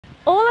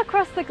All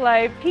across the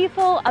globe,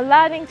 people are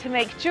learning to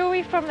make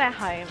jewellery from their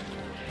homes,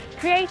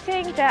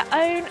 creating their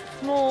own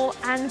small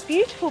and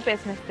beautiful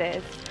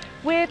businesses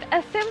with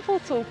a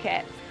simple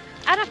toolkit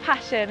and a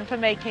passion for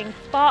making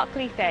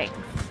sparkly things.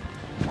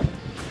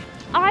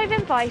 I've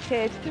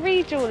invited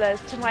 3 jewellers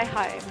to my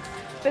home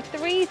for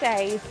 3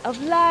 days of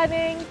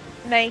learning,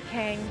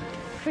 making,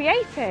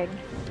 creating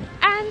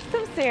and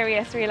some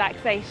serious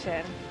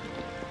relaxation.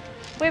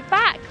 We're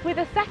back with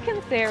a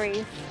second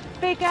series,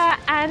 bigger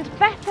and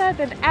better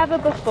than ever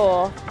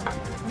before.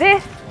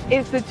 This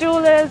is the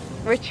Jewellers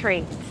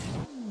Retreat.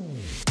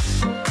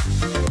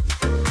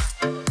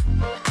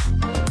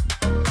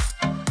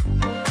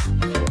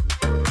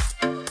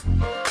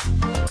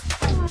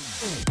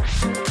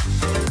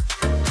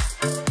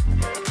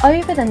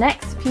 Over the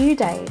next few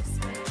days,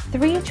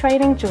 3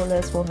 training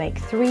jewellers will make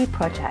 3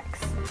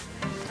 projects.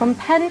 From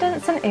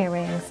pendants and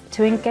earrings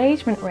to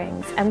engagement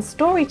rings and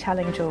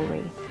storytelling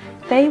jewellery,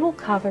 they will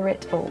cover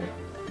it all.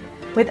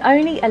 With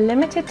only a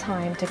limited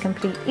time to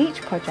complete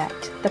each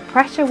project, the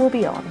pressure will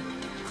be on,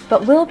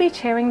 but we'll be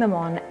cheering them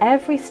on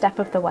every step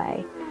of the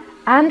way,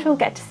 and we'll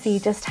get to see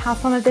just how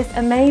some of this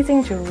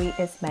amazing jewellery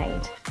is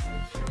made.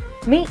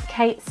 Meet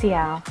Kate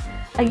Seale,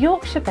 a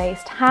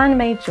Yorkshire-based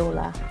handmade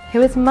jeweller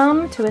who is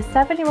mum to a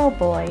 7-year-old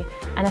boy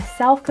and a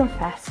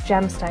self-confessed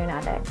gemstone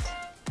addict.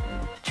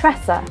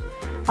 Tressa,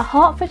 a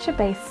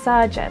Hertfordshire-based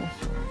surgeon,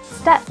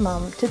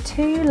 stepmom to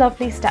 2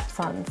 lovely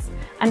stepsons,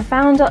 and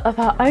founder of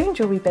her own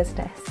jewellery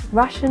business,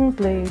 Russian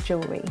Blue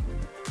Jewellery.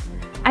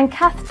 And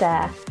Kath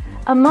Dare,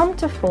 a mum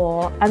to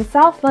 4 and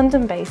South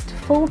London-based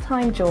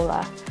full-time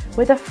jeweller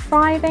with a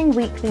thriving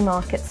weekly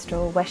market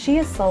stall where she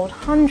has sold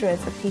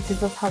hundreds of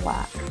pieces of her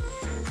work.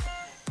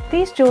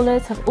 These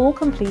jewellers have all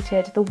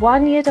completed the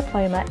 1-year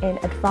diploma in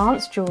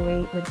Advanced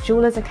Jewellery with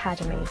Jewellers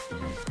Academy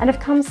and have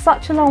come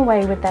such a long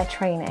way with their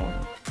training.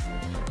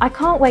 I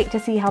can't wait to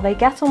see how they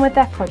get on with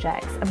their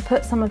projects and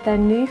put some of their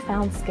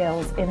newfound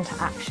skills into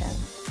action.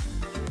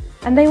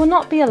 And they will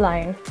not be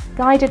alone,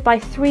 guided by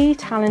 3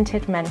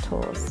 talented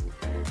mentors.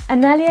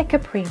 Anelia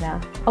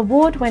Caprina,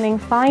 award-winning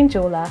fine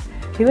jeweller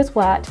who has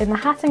worked in the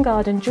Hatton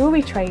Garden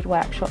jewellery trade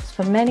workshops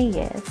for many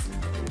years.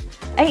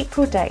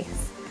 April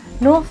Dace,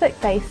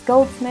 Norfolk-based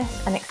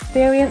goldsmith and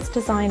experienced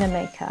designer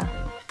maker.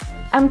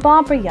 And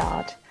Barbara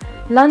Yard,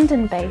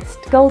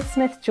 London-based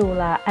goldsmith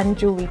jeweller and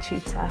jewellery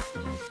tutor.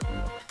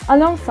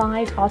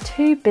 Alongside our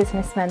 2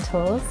 business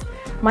mentors,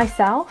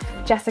 myself,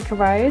 Jessica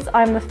Rose,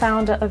 I'm the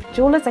founder of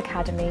Jewellers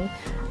Academy,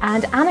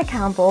 and Anna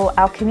Campbell,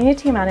 our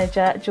community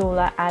manager,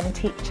 jeweller and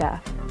teacher.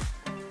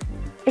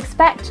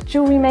 Expect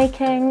jewellery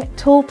making,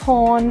 tool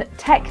porn,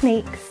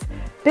 techniques,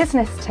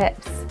 business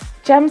tips,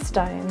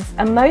 gemstones,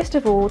 and most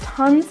of all,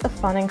 tons of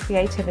fun and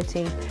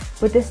creativity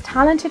with this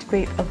talented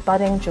group of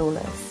budding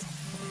jewellers.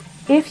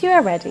 If you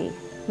are ready,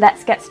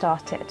 let's get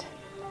started.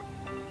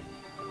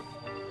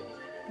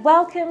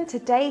 Welcome to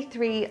day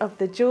 3 of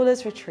the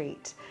Jewellers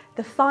Retreat,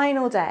 the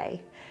final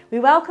day. We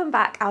welcome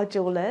back our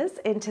jewellers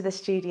into the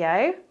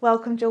studio.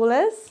 Welcome,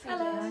 jewellers.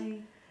 Hello.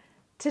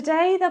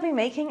 Today they'll be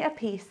making a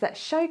piece that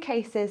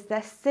showcases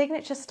their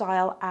signature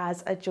style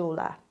as a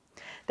jeweller.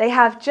 They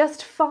have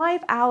just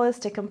 5 hours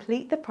to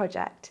complete the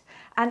project,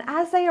 and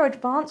as they are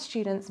advanced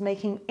students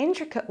making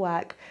intricate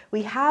work,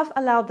 we have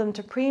allowed them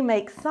to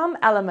pre-make some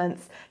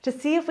elements to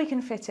see if we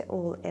can fit it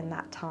all in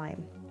that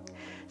time.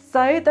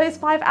 So those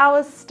 5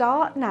 hours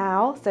start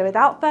now, so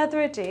without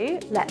further ado,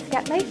 let's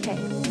get making.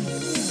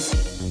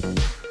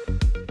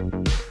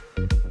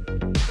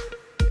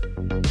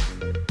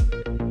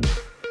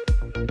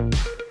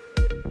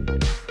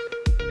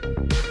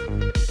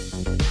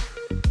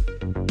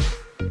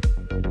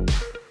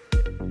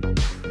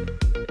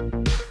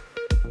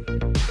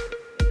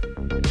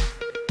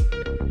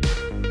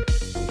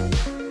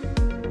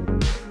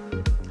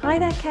 Hi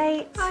there,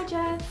 Kate. Hi,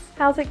 Jess.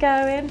 How's it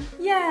going?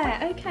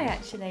 Yeah, okay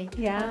actually.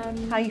 Yeah.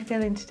 How are you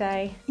feeling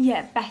today?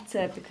 Yeah,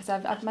 better because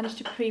I've managed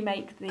to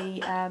pre-make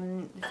the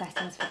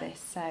settings for this,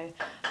 so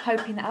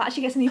hoping that I'll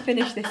actually get something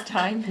finished this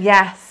time.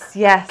 Yes,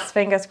 yes,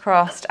 fingers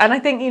crossed. And I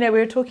think, you know, we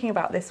were talking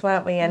about this,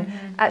 weren't we? And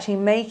actually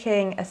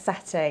making a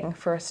setting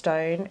for a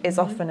stone is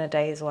often a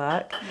day's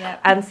work.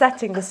 Yep. And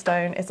setting the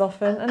stone is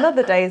often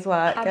another day's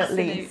work at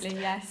least.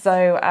 Absolutely, yes.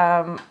 So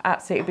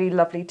absolutely be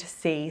lovely to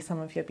see some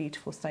of your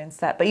beautiful stones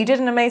set. But you did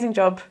an amazing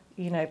job,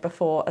 you know,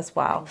 before as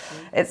well.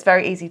 It's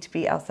very easy to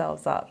beat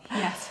ourselves up.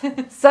 Yes.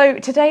 So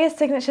today is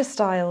Signature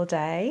Style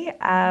Day.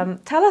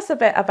 Tell us a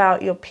bit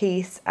about your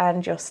piece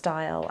and your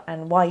style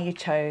and why you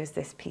chose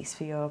this piece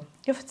for your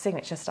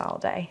Signature Style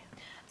Day.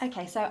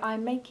 Okay, so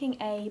I'm making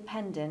a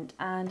pendant,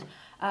 and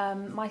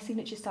my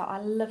signature style, I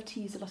love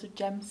to use a lot of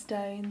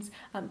gemstones,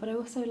 but I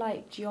also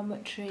like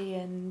geometry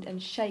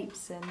and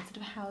shapes and sort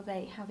of how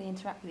they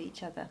interact with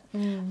each other.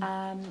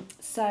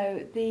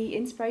 So the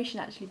inspiration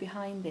actually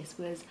behind this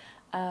was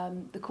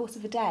the course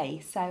of a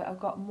day. So I've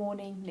got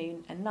morning,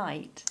 noon and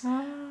night.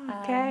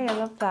 Okay, I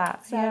love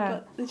that. So I've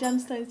got the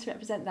gemstones to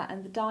represent that,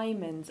 and the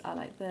diamonds are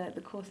like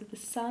the course of the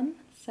sun.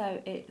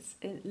 So it's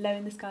low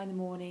in the sky in the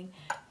morning,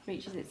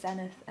 reaches its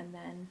zenith, and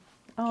then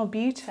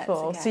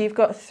beautiful. sets So again. you've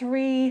got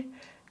three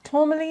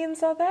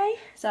tourmalines, are they?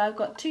 So I've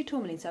got 2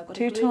 tourmalines. So I've got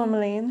Two a blue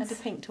tourmalines. and a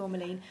pink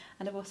tourmaline,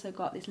 and I've also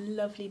got this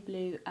lovely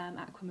blue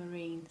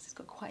aquamarine. So it's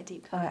got quite a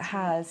deep Oh, colour. it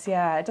has,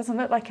 yeah. It doesn't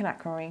look like an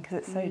aquamarine because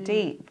it's so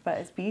deep, but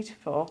it's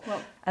beautiful.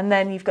 Well, and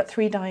then you've got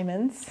 3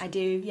 diamonds. I do,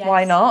 yes.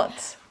 Why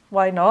not?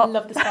 Why not? I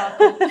love the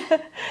sparkle.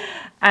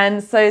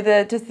 And so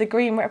does the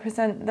green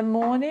represent the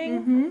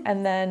morning?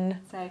 And then...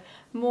 So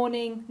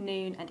morning,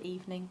 noon and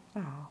evening.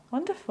 Oh,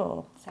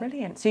 wonderful. So-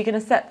 Brilliant. So you're going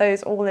to set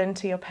those all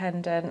into your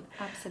pendant.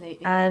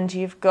 Absolutely. And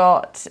you've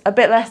got a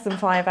bit less than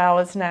 5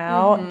 hours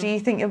now. Do you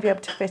think you'll be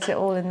able to fit it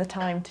all in the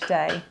time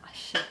today? I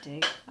should do.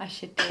 I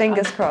should do.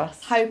 Fingers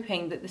crossed.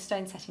 Hoping that the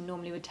stone setting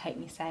normally would take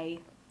me, say,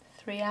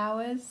 3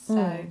 hours.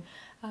 So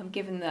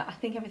given that I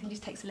think everything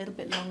just takes a little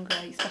bit longer,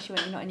 especially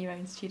when you're not in your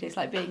own studio. It's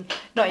like being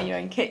not in your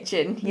own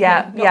kitchen.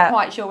 Yeah, You're not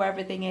quite sure where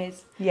everything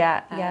is.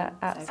 Yeah, So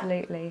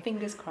absolutely.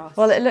 fingers crossed.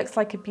 Well, it looks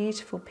like a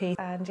beautiful piece.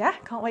 And yeah,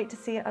 can't wait to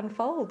see it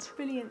unfold.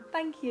 Brilliant.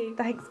 Thank you.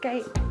 Thanks,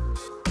 Kate.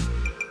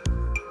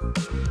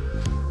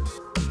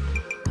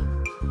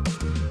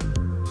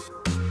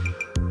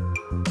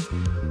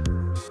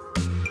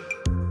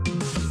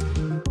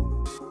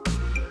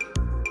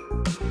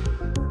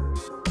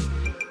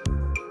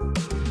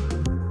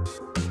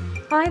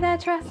 Hi there,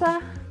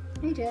 Tressa.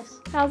 Hey Jess.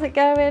 How's it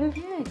going?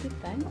 Yeah, good,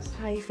 thanks.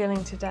 How are you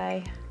feeling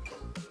today?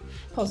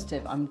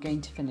 Positive. I'm going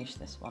to finish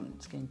this one.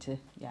 It's going to,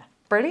 yeah.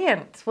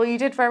 Brilliant. Well, you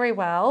did very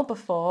well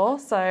before,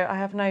 so I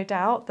have no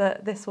doubt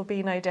that this will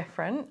be no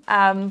different.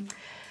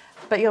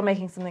 But you're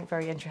making something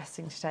very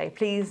interesting today.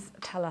 Please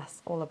tell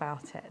us all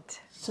about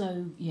it.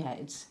 So yeah,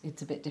 it's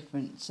a bit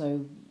different.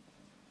 So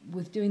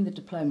with doing the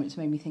diploma, it's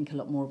made me think a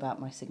lot more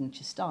about my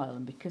signature style.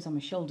 And because I'm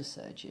a shoulder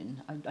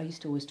surgeon, I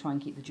used to always try and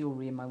keep the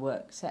jewellery and my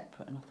work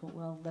separate. And I thought,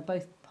 well, they're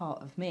both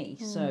part of me.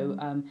 So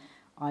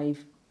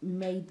I've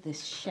made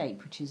this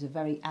shape, which is a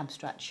very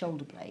abstract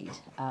shoulder blade.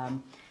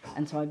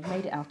 And so I've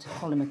made it out of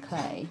polymer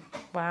clay.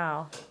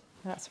 Wow,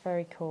 that's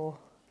very cool.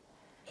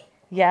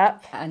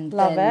 Yep, And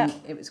love then it.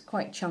 it was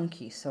quite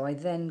chunky, so I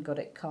then got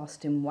it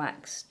cast in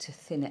wax to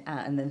thin it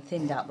out, and then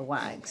thinned out the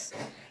wax.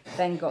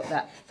 Then got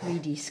that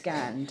 3D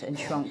scanned and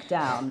shrunk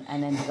down,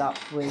 and ended up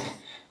with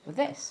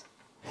this.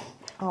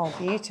 Oh,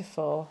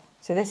 beautiful.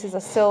 So this is a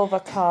silver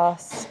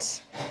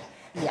cast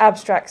Yeah.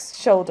 abstract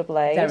shoulder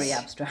blade. Very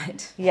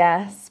abstract.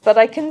 Yes, but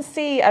I can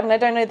see, I mean, I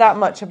don't know that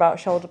much about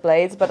shoulder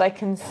blades, but I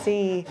can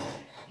see,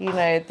 you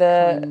know,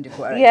 the Kind of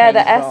where it yeah, came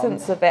the from.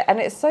 essence of it, and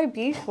it's so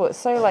beautiful. It's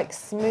so like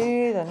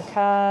smooth and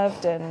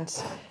curved, and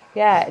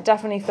yeah, it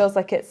definitely feels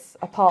like it's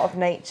a part of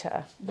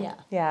nature. Yeah.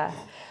 Yeah,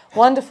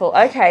 wonderful.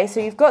 Okay, so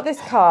you've got this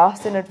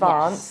cast in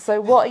advance. Yes. So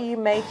what are you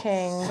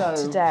making So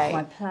today?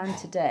 my plan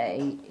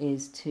today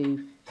is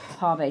to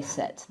pave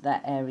set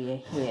that area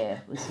here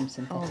with some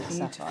synthetic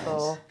beautiful.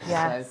 sapphires.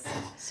 Yes. So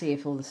see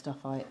if all the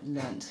stuff I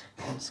learnt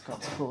on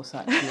Scott's course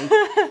actually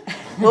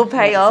Will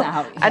pay works off.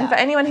 out, And yeah. for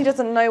anyone who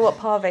doesn't know what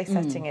pave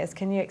setting is,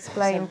 can you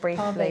explain So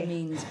briefly? Pave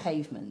means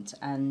pavement,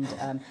 and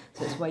so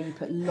it's where you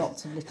put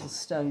lots of little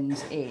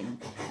stones in.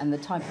 And the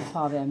type of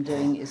pave I'm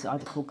doing is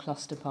either called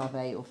cluster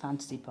pave or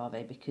fantasy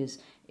pave, because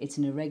it's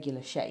an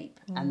irregular shape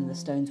and the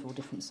stones are all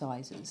different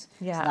sizes.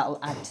 Yeah. So that will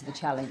add to the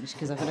challenge,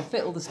 because I've got to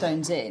fit all the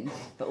stones in,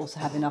 but also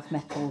have enough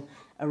metal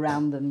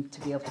around them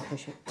to be able to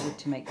push it,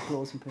 to make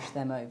floors and push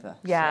them over.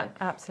 Yeah, So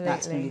absolutely.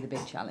 that's going to be the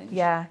big challenge.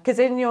 Yeah, because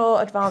in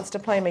your advanced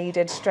diploma you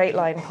did straight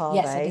line pave.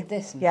 Yes, I did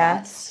this, in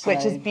Yes, fact,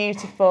 which is so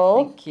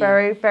beautiful. thank you.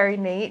 Very, very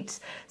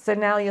neat. So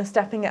now you're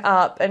stepping it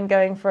up and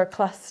going for a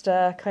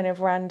cluster kind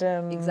of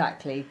random.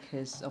 Exactly,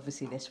 because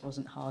obviously this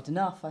wasn't hard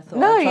enough. I thought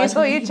No, I'd try you thought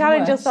something you'd even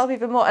challenge worse. yourself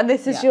even more. And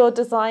this is Yeah. your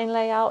design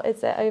layout,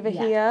 is it, over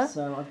Yeah, here?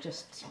 so I've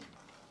just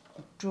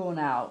drawn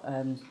out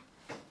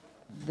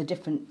the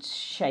different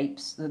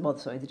shapes, the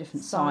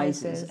different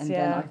sizes, and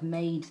then yeah. I've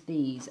made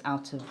these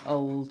out of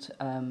old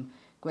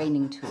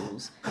graining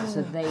tools,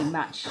 so they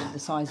match the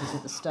sizes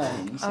of the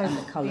stones and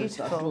the colours.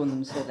 So I've beautiful. drawn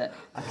them so that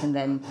I can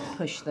then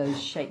push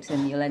those shapes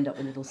in. You'll end up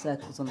with little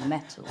circles on the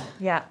metal,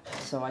 Yeah.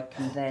 so I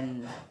can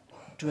then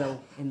drill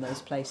in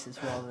those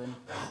places rather than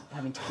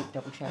having to keep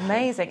double checking.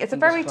 Amazing. It's a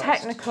Fingers very crossed.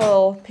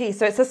 technical piece.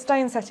 So it's a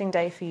stone setting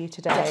day for you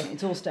today.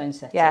 It's all stone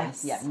setting.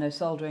 Yes. Yeah, no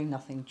soldering,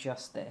 nothing,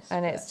 just this.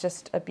 And But- it's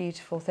just a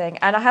beautiful thing.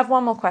 And I have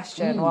one more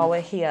question while we're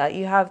here.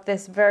 You have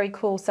this very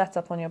cool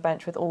setup on your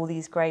bench with all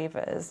these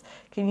gravers.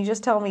 Can you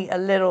just tell me a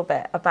little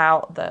bit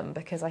about them?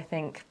 Because I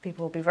think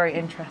people will be very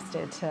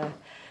interested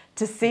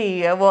to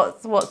see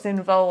what's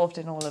involved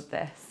in all of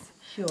this.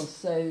 Sure.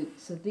 So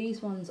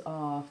these ones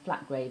are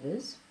flat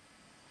gravers.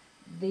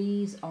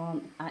 These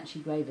aren't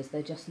actually gravers,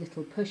 they're just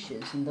little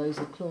pushers, and those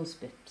are claw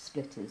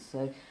splitters.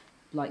 So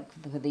like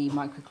for the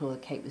microclaw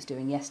that Kate was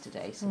doing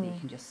yesterday, so that you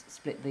can just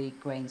split the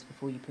grains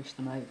before you push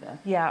them over.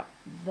 Yeah.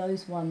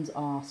 Those ones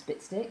are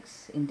spit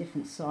sticks in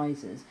different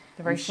sizes.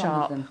 They're very and some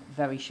sharp. of them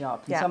very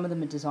sharp. And Yeah. some of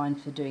them are designed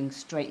for doing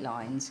straight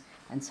lines,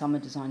 and some are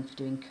designed for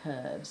doing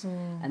curves.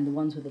 And the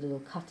ones with the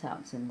little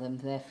cutouts in them,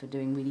 they're for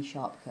doing really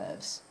sharp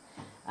curves.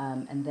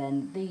 And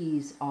then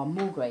these are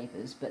more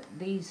gravers, but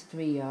these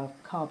three are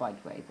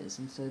carbide gravers.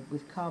 And so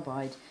with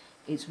carbide,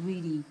 it's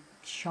really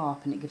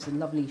sharp and it gives a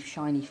lovely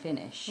shiny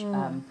finish.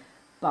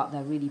 but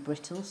they're really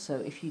brittle, so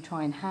if you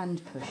try and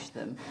hand push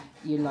them,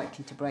 you're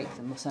likely to break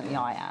them, or certainly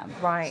I am.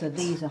 Right. So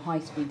these are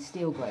high-speed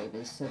steel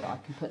gravers, so that I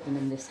can put them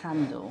in this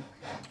handle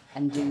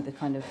and do the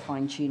kind of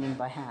fine-tuning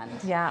by hand.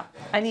 Yeah,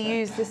 and you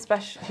use this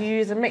special, you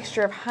use a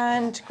mixture of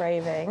hand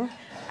graving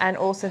and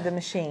also the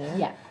machine.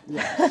 Yeah,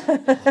 yeah.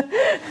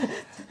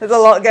 There's a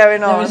lot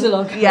going on. There is a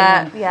lot going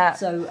on. Yeah.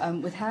 So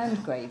with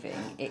hand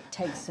graving, it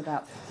takes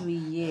about 3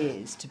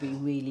 years to be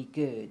really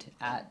good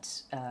at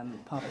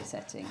pavé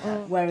setting,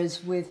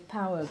 whereas with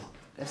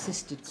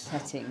power-assisted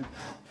setting,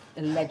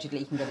 allegedly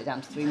you can get it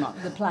down to 3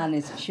 months. The plan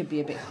is it should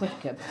be a bit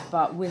quicker,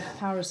 but with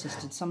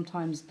power-assisted,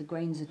 sometimes the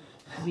grains are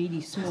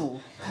really small,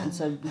 and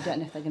so we don't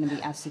know if they're going to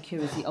be as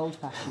secure as the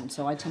old-fashioned.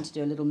 So I tend to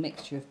do a little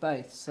mixture of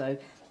both. So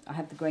I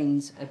have the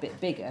grains a bit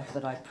bigger,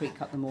 but I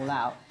pre-cut them all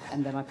out,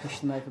 and then I push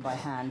them over by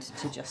hand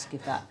to just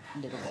give that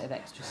little bit of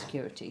extra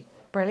security.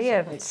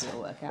 Brilliant. So hopefully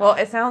it'll work out. Well,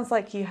 it sounds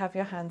like you have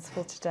your hands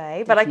full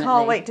today, but I can't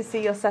Definitely. wait to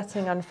see your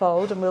setting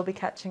unfold, and we'll be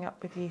catching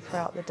up with you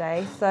throughout the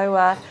day.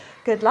 So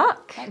good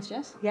luck. Thanks,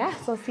 Jess.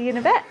 Yes, I'll see you in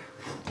a bit.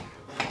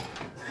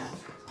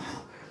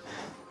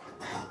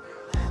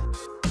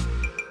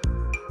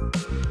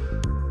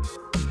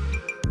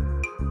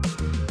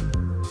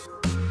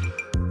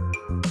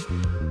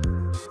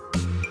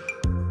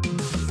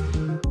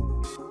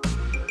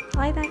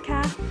 Hi there,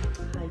 Kath.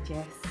 Hi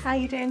Jess, How are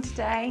you doing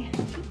today?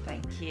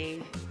 thank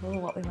you. Oh,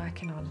 what are we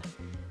working on?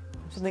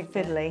 Something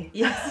fiddly.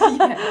 Yes,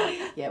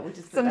 yeah, we'll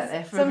just put that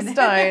there for a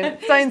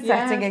minute. Stone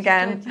setting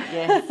again.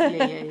 Yes,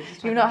 yeah.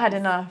 You've not had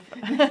enough.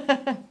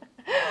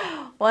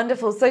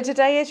 Wonderful. So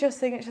today is your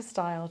signature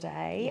style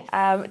day.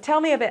 Tell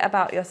me a bit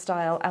about your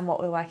style and what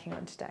we're working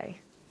on today.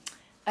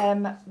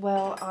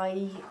 Well,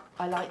 I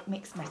like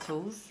mixed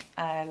metals.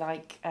 I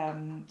like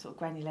sort of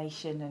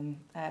granulation and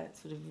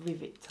sort of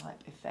rivet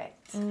type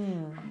effect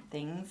on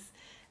things.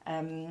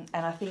 And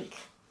I think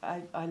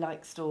I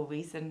like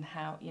stories and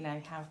how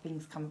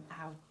things come,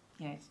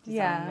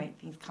 design make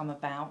things come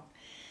about.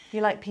 You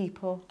like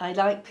people. I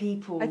like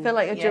people. I feel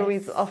like your yes. jewellery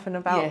is often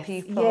about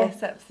people.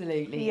 Yes,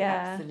 absolutely. Yeah.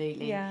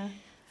 Absolutely. Yeah.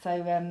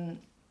 So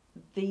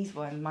these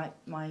one of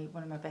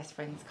my best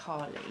friends,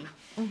 Carly,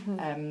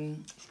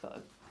 she's got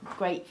a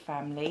great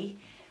family,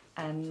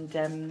 and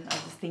I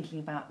was thinking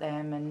about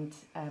them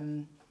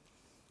and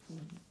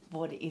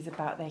what it is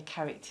about their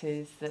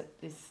characters that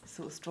is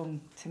sort of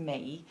strong to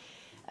me,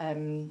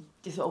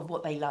 just sort of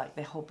what they like,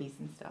 their hobbies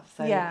and stuff.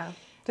 So yeah.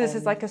 This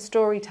is like a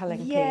storytelling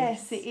piece.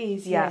 Yes, it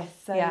is. Yeah. Yes.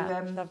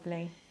 So,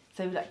 lovely.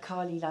 So like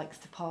Carly likes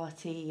to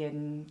party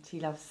and she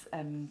loves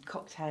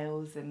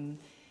cocktails and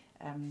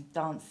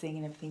dancing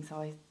and everything. So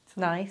I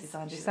Nice.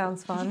 designed She it.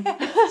 sounds fun.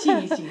 She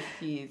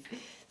is.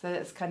 So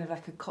that's kind of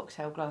like a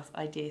cocktail glass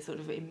idea, sort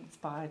of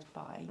inspired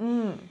by.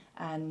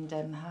 And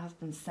her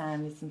husband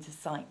Sam is into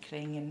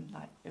cycling, and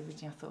like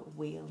originally I thought a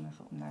wheel, and I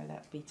thought no,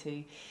 that'd be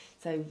too.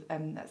 So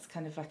that's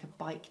kind of like a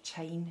bike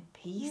chain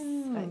piece.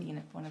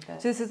 One of the.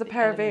 So this is a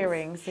pair of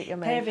earrings that you're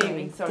making. Pair of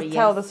earrings, sorry, to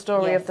tell the yes,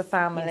 story yes, of the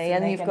family, yes,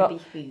 and they're you've gonna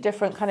got be hoops.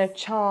 different kind of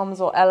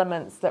charms or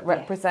elements that Yes.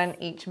 represent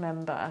each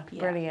member. Yeah.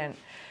 Brilliant.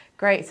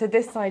 Great. So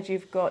this side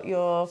you've got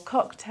your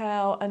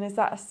cocktail, and is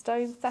that a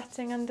stone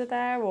setting under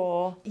there,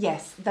 or?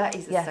 Yes, that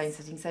is a Yes. stone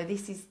setting. So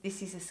this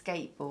is a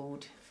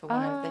skateboard for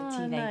one of the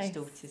teenage nice.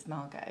 daughters,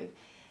 Margot.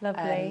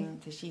 Lovely.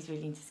 So she's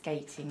really into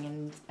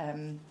skating,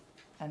 and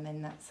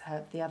then that's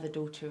her. The other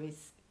daughter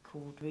is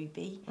called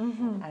Ruby,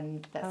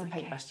 and that's a Okay.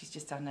 paintbrush. She's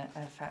just done a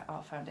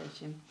art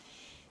foundation.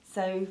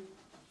 So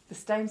the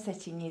stone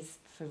setting is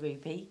for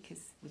Ruby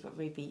because we've got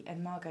Ruby,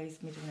 and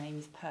Margot's middle name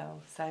is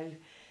Pearl. So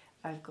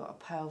I've got a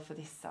pearl for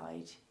this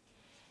side.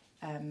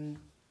 So and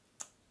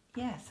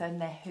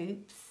they're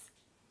hoops,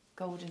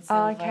 gold and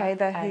silver. Okay,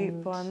 they're hoop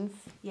and ones.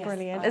 yes,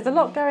 Brilliant. There's a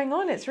lot going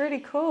on. It's really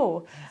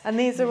cool. And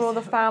these are all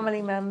the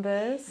family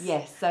members.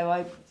 Yes, so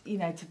I,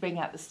 to bring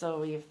out the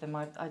story of them,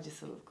 I just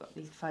sort of got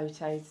these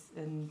photos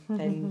and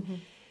then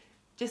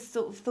just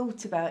sort of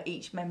thought about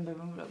each member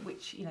and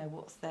which,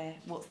 what's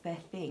their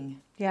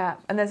thing. Yeah,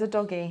 and there's a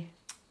doggy.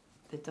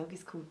 The dog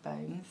is called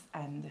Bones,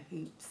 and the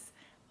hoops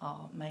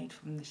are made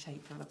from the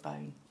shape of a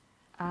bone.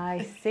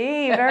 I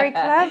see. Very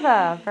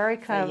clever. Very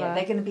clever. So, yeah,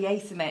 they're going to be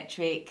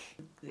asymmetric,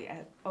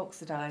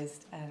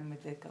 oxidised, and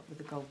with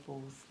the gold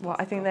balls. Well,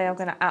 I think they are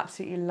going to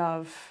absolutely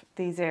love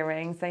these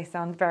earrings. They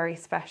sound very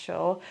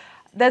special.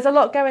 There's a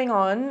lot going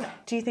on.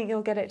 Do you think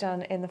you'll get it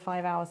done in the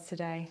 5 hours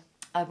today?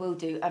 I will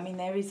do. I mean,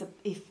 there is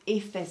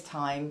if there's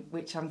time,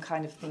 which I'm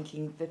kind of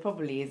thinking there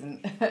probably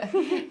isn't.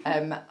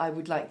 I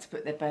would like to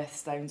put their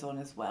birthstones on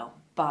as well,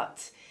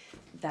 but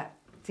that.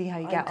 See how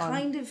you get on.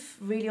 I'm kind of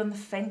really on the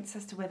fence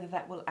as to whether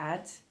that will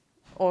add.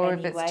 Or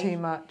anyway. if it's too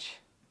much.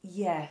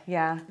 Yeah.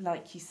 Yeah.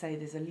 Like you say,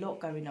 there's a lot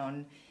going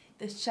on.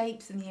 The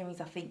shapes and the earrings,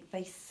 I think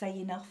they say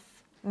enough.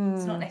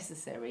 It's not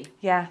necessary.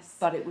 Yes.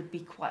 But it would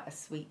be quite a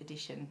sweet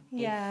addition.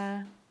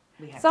 Yeah.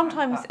 If we had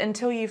Sometimes time, but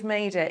until you've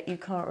made it, you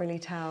can't really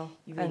tell.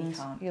 You really and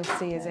can't. you'll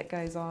see as No. it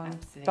goes on.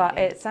 Absolutely. But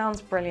it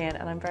sounds brilliant,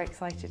 and I'm very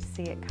excited to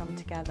see it come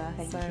together.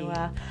 Thank so you.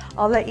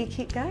 I'll let you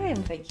keep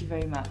going. Thank you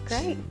very much.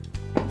 Great.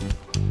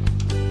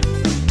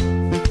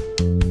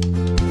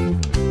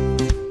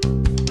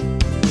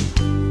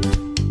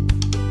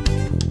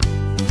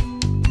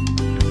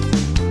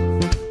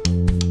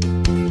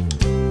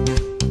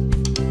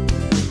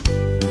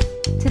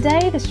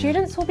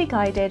 students will be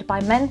guided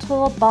by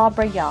mentor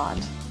Barbara Yard.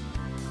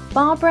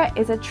 Barbara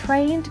is a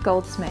trained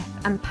goldsmith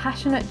and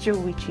passionate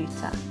jewellery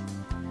tutor.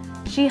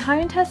 She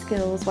honed her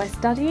skills while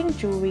studying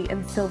jewellery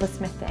and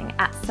silversmithing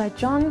at Sir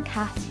John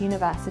Cass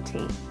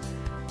University,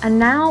 and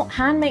now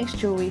hand makes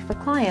jewellery for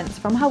clients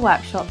from her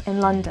workshop in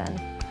London,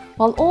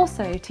 while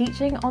also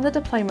teaching on the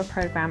diploma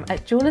programme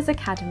at Jewellers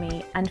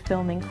Academy and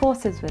filming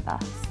courses with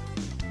us.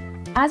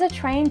 As a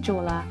trained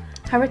jeweller,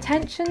 her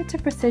attention to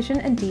precision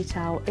and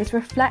detail is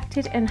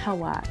reflected in her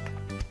work.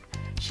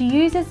 She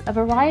uses a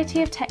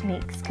variety of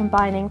techniques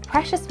combining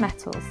precious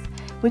metals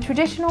with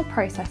traditional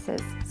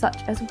processes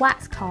such as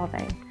wax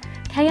carving,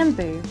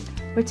 K&boo,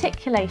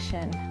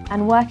 reticulation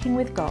and working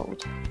with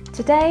gold.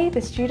 Today,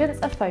 the students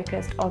are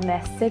focused on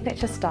their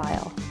signature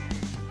style.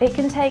 It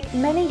can take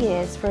many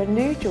years for a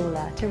new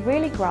jeweller to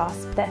really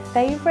grasp their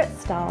favourite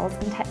styles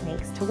and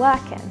techniques to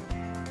work in.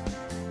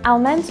 Our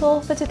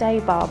mentor for today,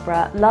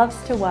 Barbara, loves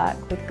to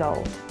work with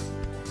gold.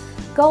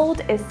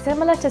 Gold is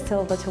similar to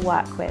silver to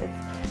work with,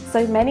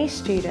 so many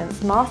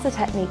students master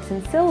techniques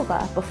in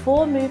silver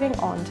before moving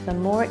on to the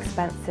more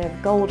expensive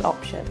gold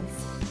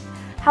options.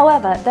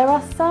 However, there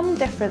are some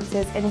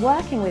differences in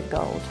working with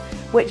gold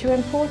which are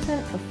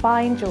important for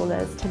fine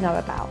jewellers to know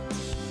about.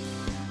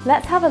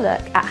 Let's have a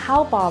look at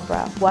how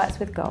Barbara works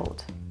with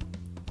gold.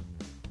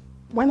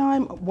 When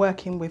I'm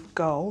working with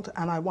gold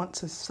and I want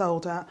to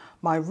solder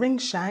my ring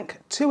shank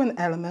to an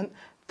element,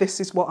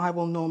 this is what I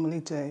will normally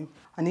do.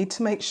 I need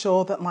to make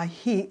sure that my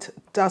heat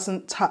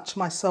doesn't touch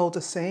my solder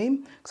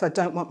seam because I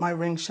don't want my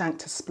ring shank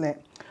to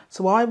split.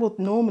 So I would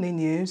normally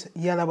use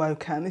yellow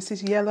ochre, and this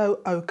is yellow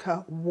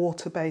ochre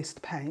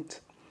water-based paint.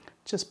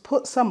 Just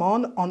put some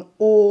on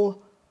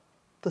all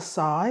the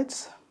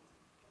sides.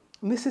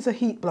 And this is a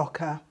heat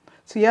blocker.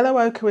 So yellow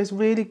ochre is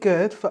really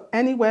good for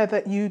anywhere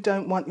that you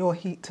don't want your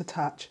heat to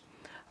touch.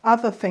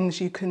 Other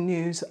things you can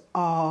use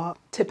are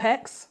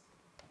Tipp-Ex.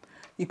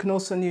 You can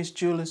also use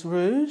Jeweller's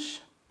Rouge.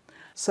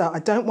 So I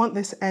don't want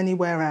this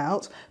anywhere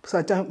out because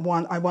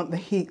I want the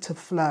heat to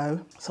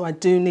flow. So I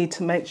do need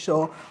to make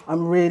sure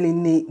I'm really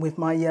neat with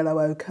my yellow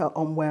ochre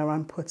on where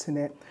I'm putting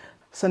it.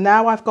 So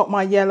now I've got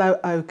my yellow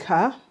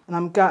ochre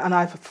and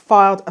I've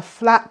filed a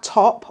flat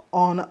top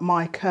on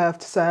my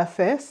curved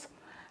surface,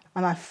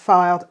 and I've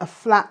filed a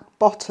flat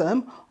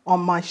bottom on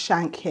my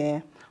shank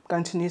here.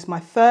 Going to use my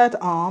third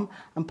arm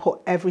and put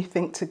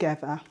everything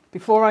together.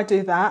 Before I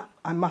do that,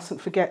 I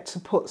mustn't forget to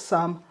put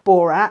some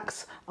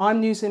borax.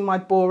 I'm using my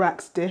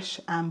borax dish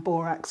and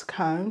borax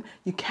cone.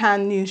 You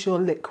can use your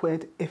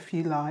liquid if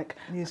you like.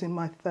 I'm using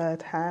my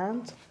third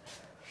hand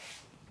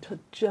to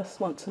just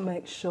want to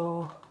make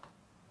sure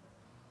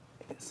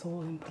it's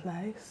all in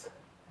place.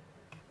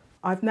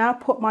 I've now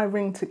put my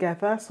ring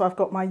together, so I've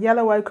got my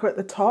yellow ochre at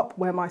the top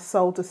where my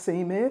solder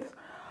seam is.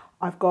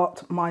 I've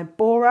got my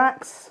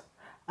borax,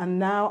 and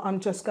now I'm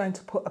just going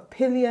to put a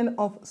pillion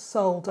of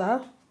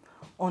solder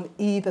on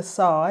either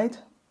side.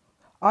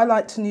 I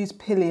like to use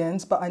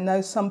pillions, but I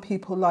know some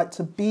people like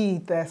to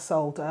bead their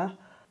solder,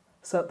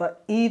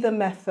 but either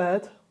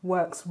method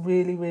works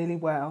really, really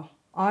well.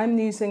 I'm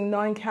using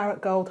 9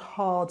 karat gold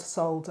hard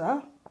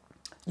solder.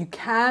 You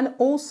can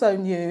also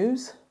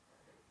use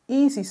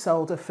easy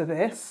solder for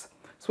this.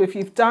 So if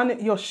you've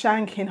done your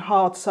shank in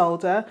hard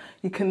solder,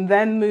 you can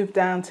then move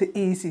down to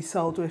easy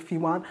solder if you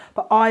want.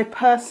 But I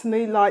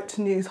personally like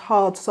to use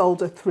hard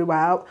solder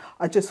throughout.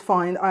 I just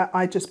find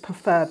I just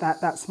prefer that.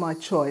 That's my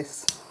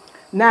choice.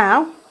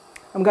 Now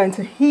I'm going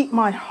to heat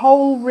my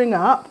whole ring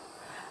up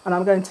and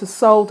I'm going to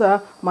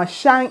solder my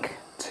shank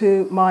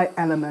to my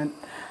element.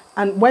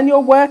 And when you're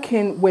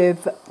working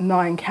with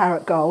 9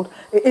 karat gold,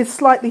 it is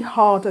slightly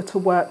harder to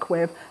work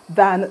with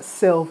than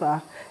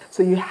silver.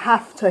 So you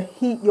have to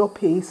heat your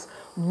piece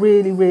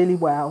really, really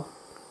well.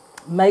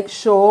 Make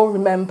sure,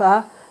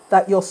 remember,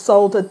 that your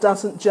solder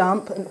doesn't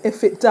jump, and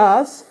if it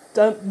does,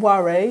 don't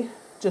worry,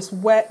 just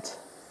wet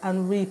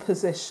and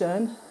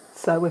reposition.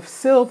 So with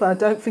silver,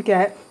 don't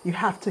forget, you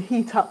have to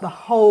heat up the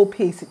whole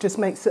piece. It just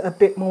makes it a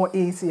bit more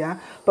easier.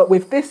 But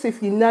with this,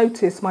 if you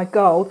notice my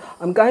gold,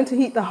 I'm going to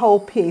heat the whole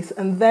piece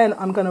and then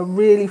I'm going to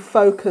really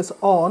focus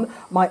on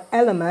my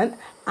element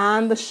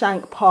and the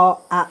shank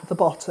part at the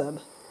bottom.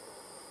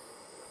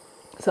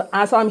 So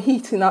as I'm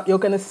heating up, you're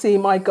going to see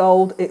my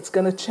gold, it's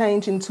going to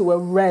change into a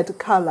red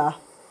colour.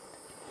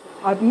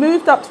 I've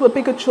moved up to a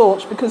bigger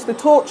torch because the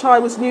torch I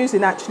was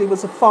using actually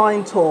was a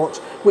fine torch,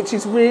 which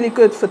is really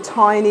good for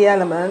tiny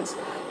elements,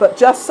 but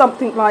just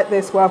something like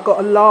this where I've got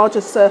a larger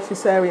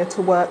surface area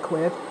to work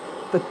with,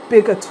 the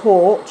bigger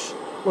torch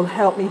will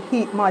help me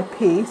heat my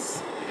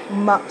piece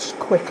much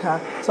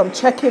quicker. So I'm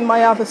checking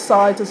my other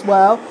side as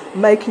well,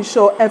 making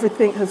sure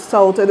everything has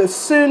soldered. As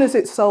soon as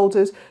it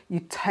solders,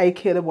 you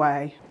take it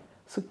away.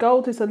 So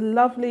gold is a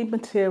lovely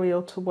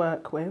material to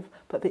work with,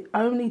 but the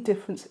only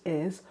difference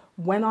is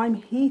when I'm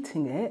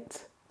heating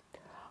it,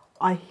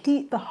 I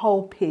heat the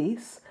whole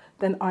piece,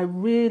 then I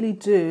really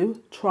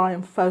do try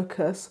and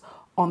focus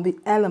on the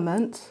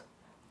element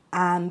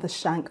and the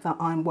shank that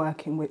I'm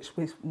working, which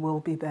will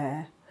be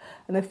there.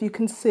 And if you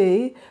can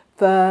see,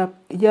 the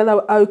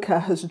yellow ochre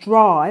has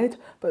dried,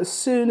 but as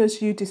soon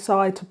as you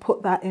decide to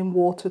put that in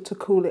water to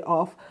cool it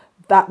off,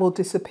 that will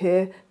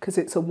disappear because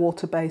it's a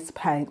water-based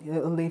paint. It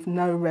will leave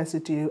no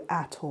residue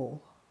at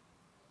all.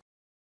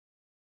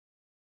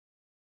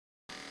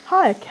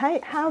 Hi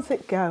Kate, how's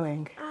it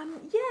going?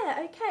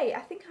 Yeah, okay. I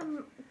think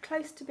I'm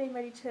close to being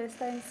ready to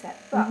stone set,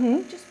 but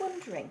I'm just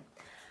wondering,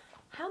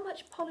 how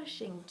much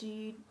polishing do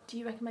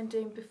you recommend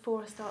doing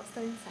before I start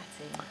stone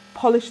setting?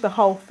 Polish the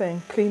whole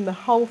thing, clean the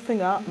whole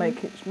thing up,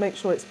 make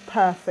sure it's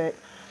perfect.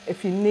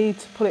 If you need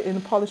to put it in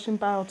a polishing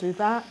barrel, do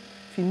that.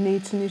 If you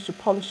need to use your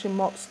polishing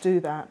mops, do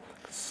that.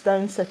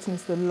 Stone setting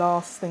is the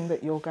last thing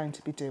that you're going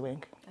to be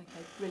doing.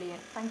 Okay,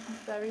 brilliant. Thank you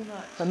very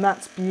much. And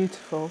that's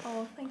beautiful.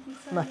 Oh, thank you so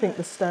much. And I think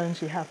the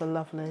stones you have are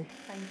lovely.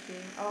 Thank you.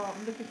 Oh,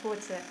 I'm looking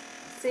forward to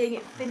seeing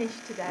it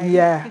finished today.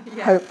 Yeah,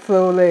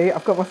 hopefully.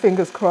 I've got my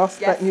fingers crossed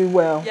that you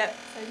will. Yep,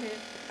 same here.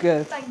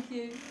 Good. Thank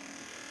you.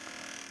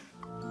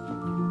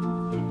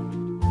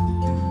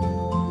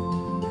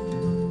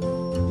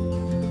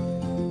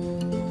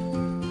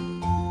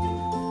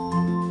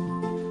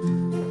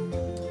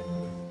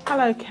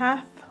 Hello,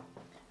 Kath.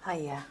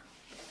 Hiya.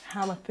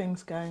 How are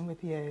things going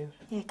with you?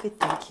 Yeah, good,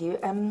 thank you.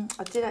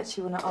 I did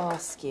actually want to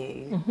ask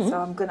you, so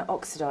I'm going to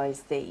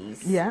oxidise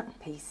these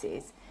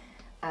pieces.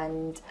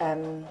 And,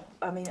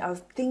 I mean, I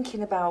was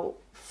thinking about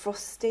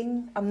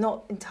frosting. I'm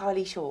not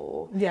entirely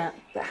sure. Yeah.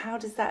 But how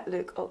does that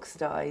look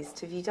oxidised?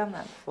 Have you done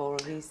that before?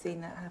 Have you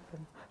seen that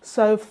happen?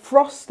 So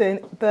frosting,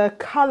 the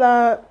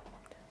colour,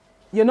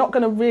 you're not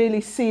going to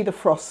really see the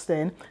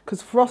frosting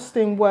because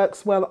frosting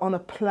works well on a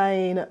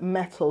plain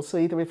metal, so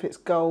either if it's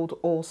gold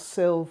or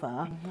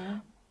silver.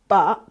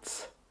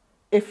 But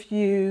if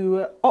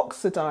you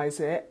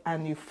oxidise it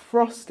and you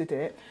frosted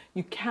it,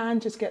 you can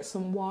just get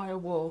some wire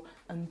wool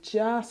and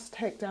just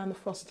take down the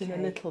frosting a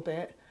little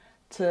bit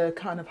to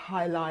kind of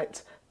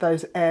highlight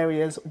those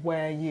areas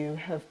where you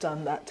have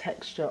done that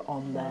texture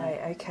on there.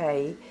 Right,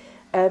 okay.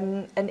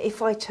 And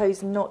if I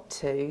chose not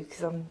to,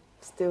 because I'm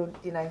still,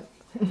 you know,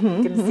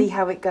 going to see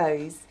how it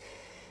goes,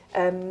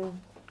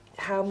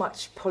 how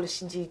much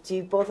polishing do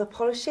you bother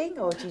polishing,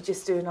 or do you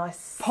just do a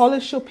nice...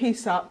 Polish your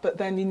piece up, but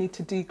then you need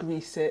to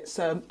degrease it.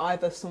 So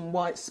either some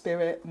white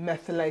spirit,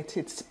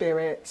 methylated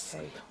spirits,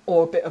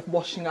 or a bit of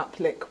washing up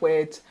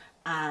liquid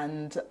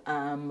and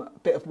a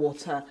bit of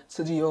water.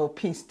 So do your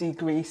piece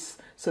degrease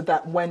so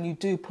that when you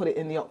do put it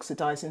in the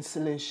oxidising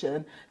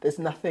solution, there's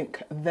nothing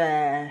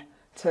there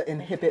to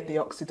inhibit the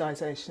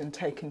oxidisation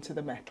taken to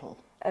the metal.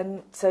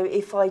 And so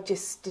if I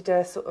just did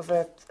a sort of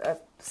a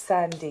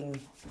sanding...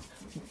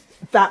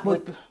 That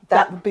would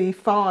be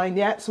fine,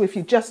 yeah. So if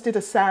you just did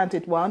a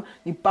sanded one,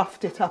 you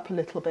buffed it up a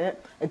little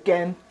bit.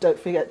 Again, don't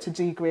forget to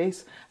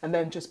degrease and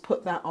then just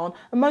put that on.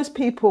 And most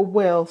people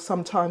will,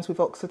 sometimes with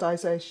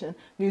oxidisation,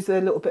 use a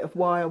little bit of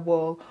wire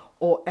wool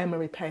or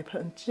emery paper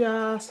and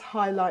just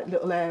highlight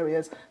little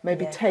areas.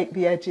 Maybe take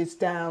the edges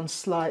down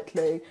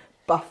slightly,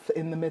 buff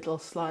in the middle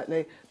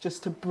slightly,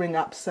 just to bring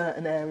up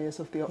certain areas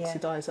of the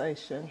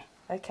oxidisation.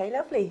 Okay,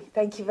 lovely.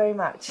 Thank you very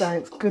much.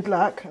 Thanks. Good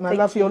luck. And I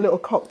love your little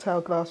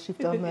cocktail glass you've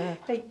done there.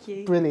 Thank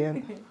you.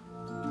 Brilliant.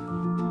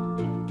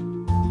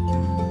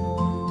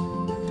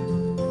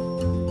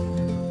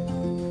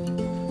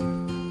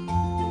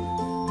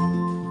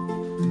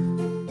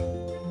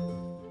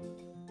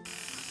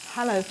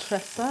 Hello,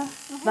 Tressa.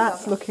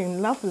 That's looking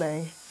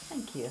lovely.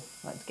 Thank you.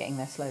 Well, it's getting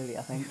there slowly,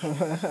 I think.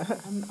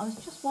 I was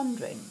just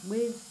wondering,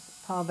 with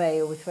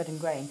pave or with thread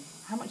and grain,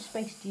 how much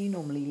space do you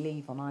normally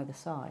leave on either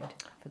side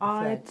for the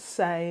I'd threads?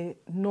 say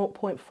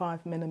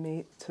 0.5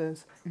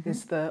 millimetres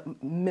is the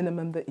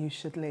minimum that you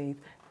should leave.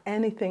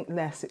 Anything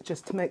less, it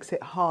just makes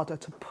it harder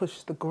to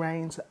push the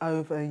grains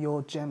over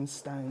your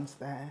gemstones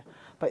there.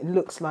 But it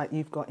looks like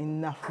you've got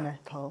enough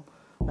metal.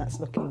 That's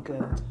looking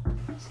good.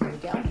 So we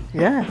get on.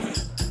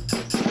 Yes.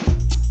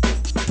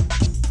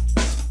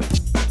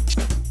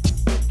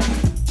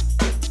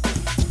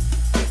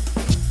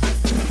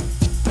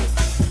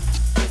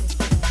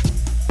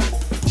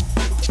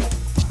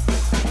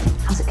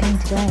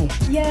 Today.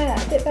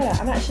 Yeah, a bit better.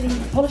 I'm actually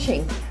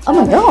polishing. Oh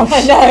my gosh!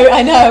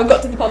 I know. I've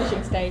got to the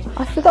polishing stage.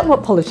 I forgot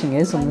what polishing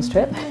is on this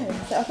trip.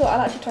 So I thought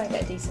I'll actually try and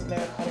get a decent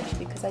mirror polish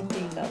because I do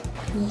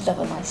love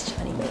a nice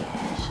shiny mirror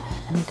polish.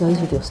 And it goes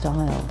with your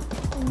style.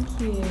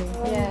 Thank you.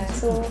 Yeah,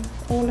 it's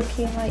all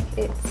looking like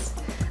it's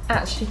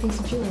actually a piece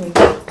of jewellery.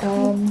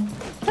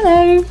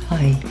 Hello.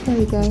 Hi. There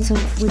we go. So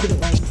we're going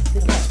to wait.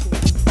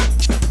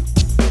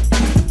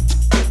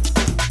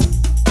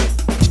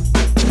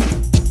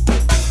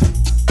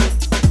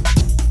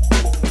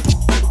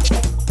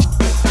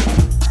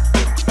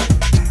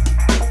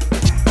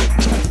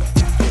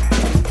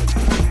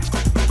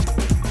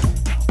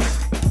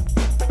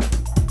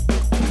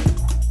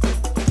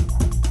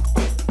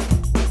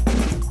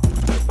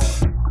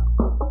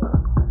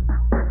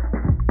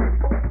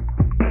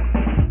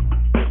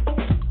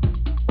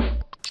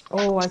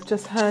 Oh, I've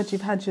just heard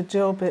you've had your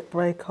drill bit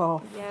break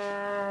off.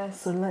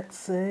 Yes. So let's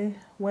see,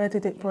 where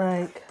did it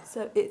break?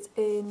 So it's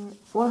in,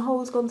 one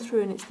hole's gone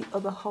through and it's the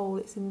other hole,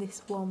 it's in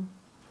this one.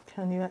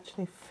 Can you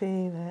actually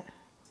feel it?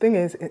 Thing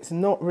is, it's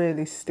not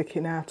really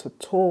sticking out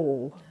at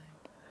all.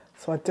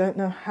 So I don't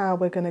know how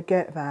we're going to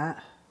get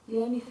that. The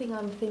only thing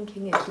I'm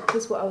thinking is,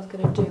 because what I was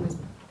going to do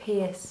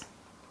is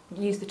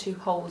use the 2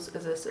 holes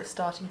as a sort of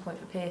starting point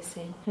for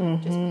piercing,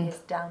 just pierce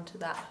down to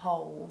that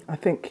hole. I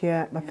think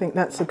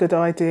that's a good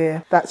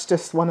idea. That's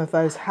just one of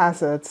those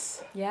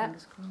hazards. Yeah.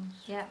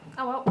 Yeah.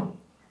 Oh well.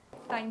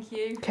 Thank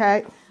you.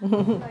 Okay.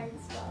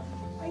 Thanks, Dad.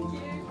 Thank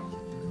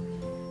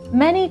you.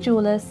 Many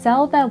jewellers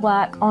sell their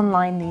work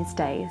online these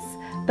days,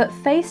 but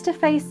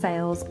face-to-face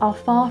sales are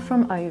far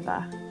from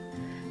over.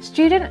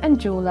 Student and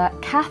jeweller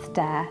Kath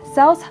Dare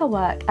sells her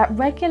work at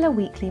regular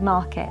weekly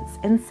markets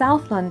in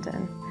South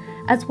London,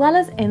 as well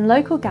as in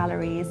local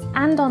galleries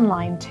and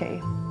online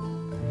too.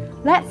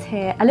 Let's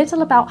hear a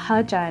little about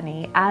her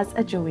journey as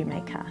a jewellery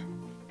maker.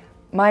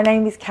 My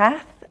name is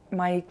Kath.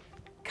 My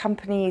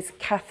company is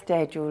Kath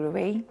Dare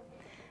Jewellery,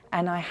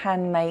 and I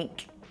hand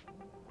make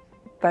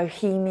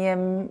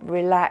bohemian,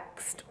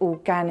 relaxed,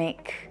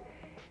 organic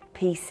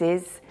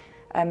pieces,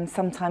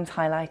 sometimes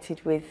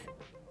highlighted with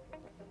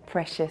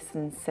precious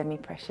and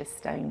semi-precious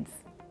stones.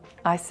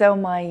 I sell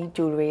my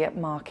jewellery at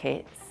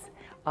markets.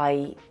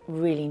 I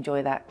really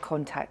enjoy that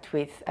contact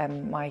with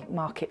my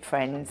market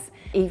friends.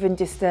 Even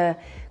just a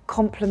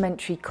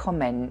complimentary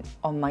comment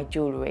on my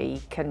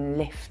jewellery can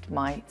lift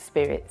my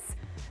spirits.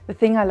 The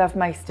thing I love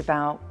most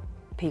about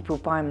people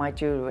buying my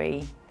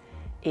jewellery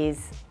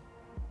is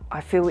I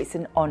feel it's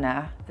an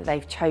honour that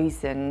they've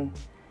chosen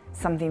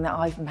something that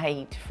I've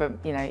made from,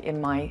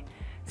 in my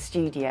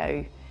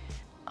studio.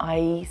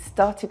 I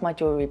started my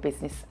jewellery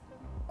business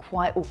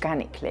quite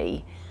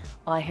organically.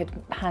 I had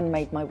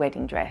handmade my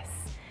wedding dress,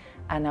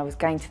 and I was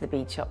going to the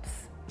bead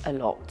shops a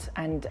lot,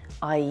 and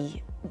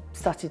I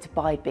started to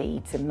buy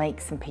beads and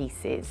make some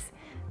pieces.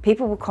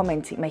 People were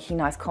commenting, making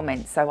nice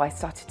comments, so I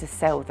started to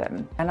sell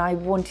them. And I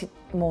wanted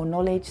more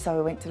knowledge, so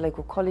I went to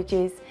local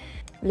colleges,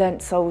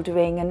 learnt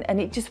soldering, and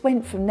it just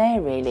went from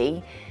there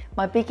really.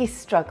 My biggest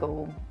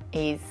struggle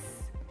is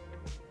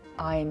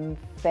I'm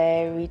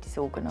very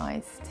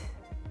disorganised,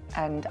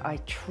 and I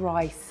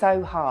try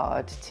so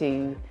hard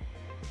to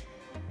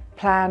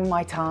plan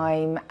my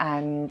time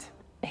and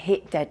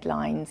hit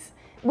deadlines,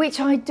 which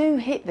I do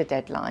hit the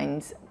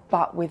deadlines,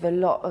 but with a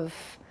lot of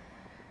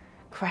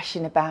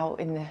crashing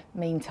about in the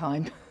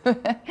meantime.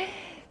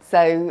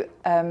 So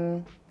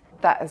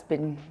that has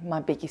been my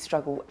biggest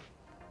struggle.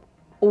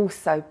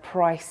 Also,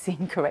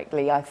 pricing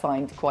correctly I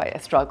find quite a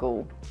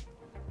struggle.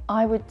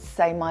 I would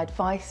say my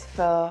advice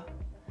for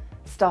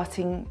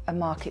starting a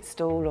market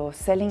stall or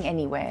selling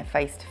anywhere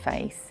face to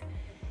face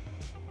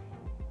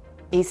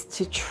is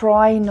to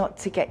try not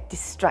to get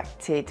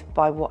distracted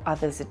by what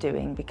others are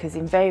doing, because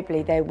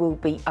invariably there will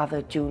be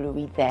other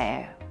jewellery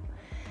there,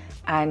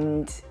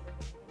 and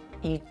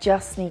you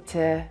just need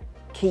to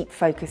keep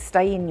focused,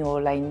 stay in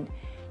your lane,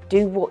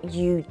 do what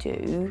you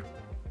do,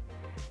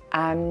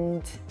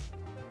 and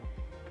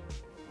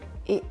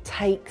it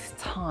takes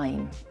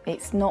time.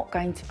 It's not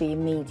going to be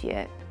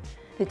immediate.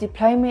 The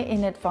diploma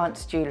in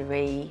advanced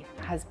jewellery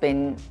has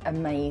been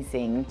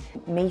amazing.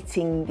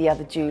 Meeting the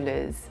other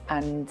jewellers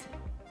and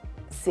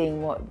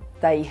seeing what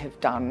they have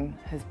done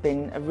has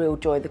been a real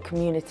joy. The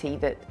community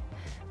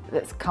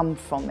that's come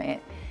from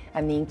it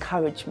and the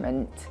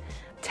encouragement.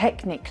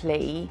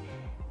 Technically,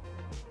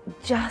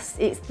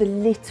 it's the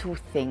little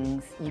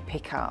things you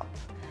pick up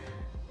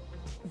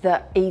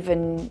that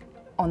even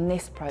on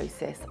this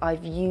process,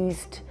 I've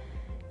used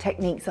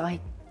techniques I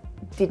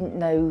didn't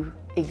know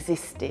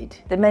existed.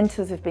 The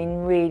mentors have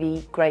been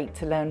really great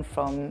to learn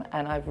from,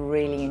 and I've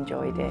really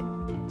enjoyed it.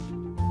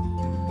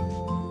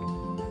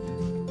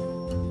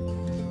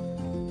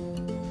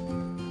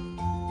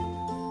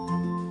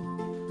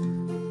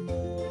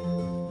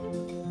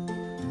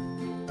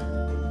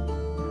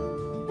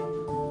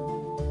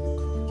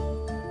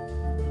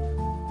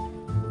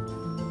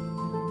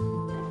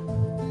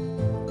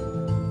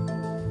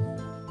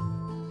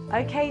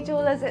 Okay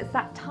jewellers, it's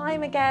that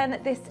time again.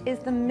 This is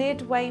the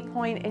midway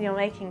point in your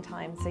making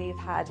time. So you've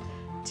had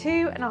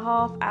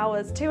 2.5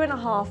 hours,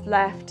 2.5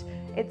 left.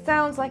 It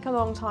sounds like a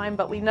long time,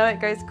 but we know it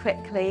goes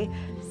quickly.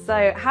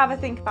 So have a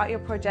think about your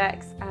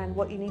projects and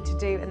what you need to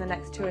do in the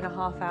next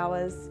 2.5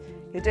 hours.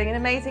 You're doing an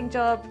amazing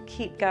job,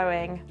 keep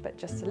going. But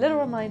just a little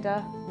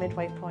reminder,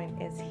 midway point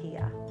is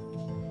here.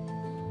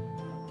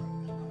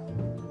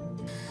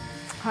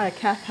 Hi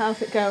Kath,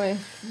 how's it going?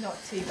 Not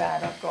too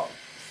bad. I've got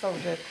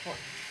solder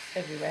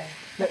everywhere.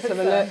 Let's have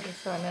a look. I'm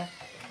just trying to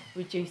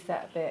reduce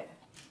that a bit.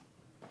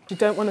 You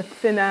don't want to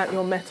thin out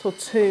your metal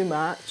too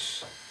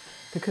much,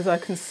 because I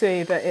can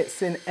see that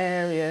it's in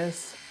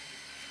areas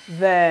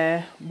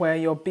there where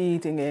your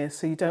beading is,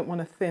 so you don't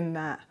want to thin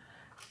that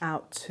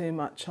out too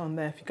much on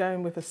there. If you're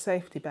going with a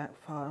safety back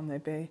file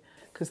maybe,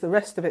 because the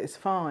rest of it is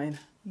fine.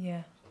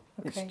 Yeah,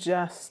 okay. It's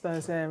just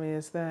those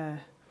areas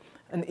there.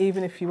 And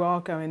even if you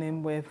are going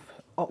in with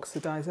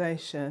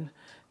oxidisation,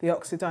 the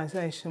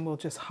oxidisation will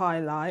just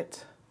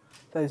highlight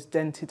those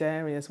dented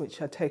areas,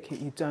 which I take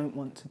it you don't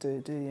want to do,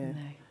 do you? No.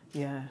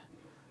 Yeah.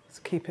 So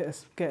get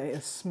it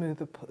as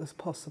smooth as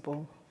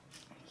possible.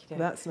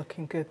 That's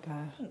looking good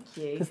there. Thank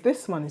you. Because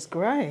this one is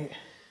great.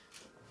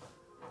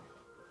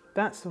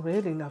 That's a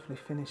really lovely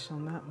finish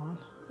on that one.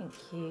 Thank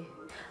you.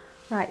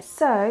 Right,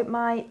 so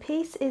my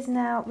piece is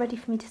now ready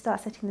for me to start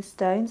setting the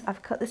stones.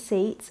 I've cut the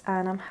seats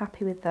and I'm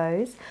happy with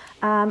those.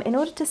 In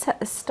order to set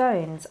the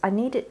stones, I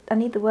need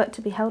the work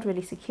to be held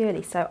really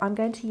securely, so I'm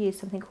going to use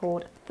something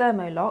called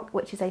Thermolock,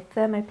 which is a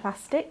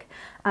thermoplastic.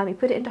 You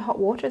put it into hot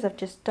water, as I've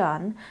just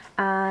done,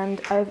 and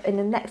in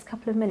the next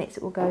couple of minutes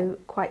it will go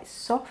quite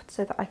soft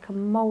so that I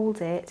can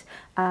mould it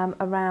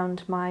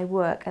around my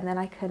work, and then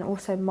I can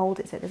also mould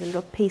it so there's a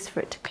little piece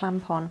for it to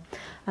clamp on,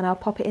 and I'll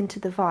pop it into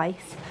the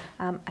vise.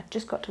 I've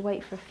just got to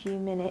wait for a few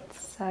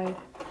minutes, so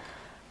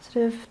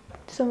sort of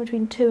somewhere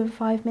between 2 and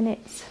 5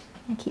 minutes,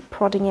 and keep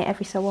prodding it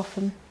every so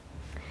often.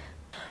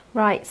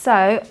 Right,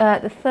 so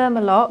the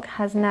Thermolock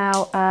has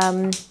now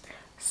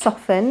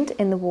softened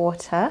in the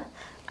water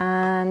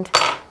and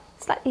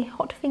slightly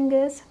hot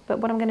fingers, but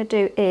what I'm going to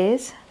do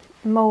is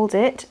mould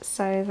it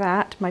so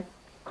that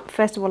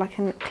first of all I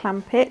can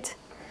clamp it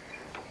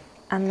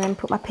and then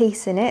put my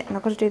piece in it, and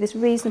I've got to do this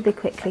reasonably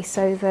quickly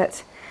so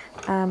that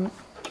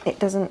it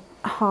doesn't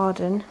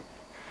harden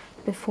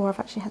before I've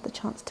actually had the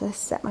chance to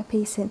set my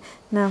piece in.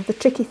 Now the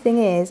tricky thing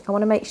is I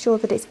want to make sure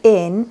that it's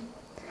in,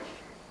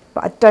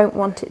 but I don't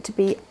want it to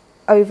be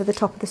over the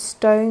top of the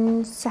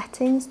stone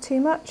settings too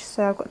much,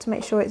 so I've got to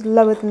make sure it's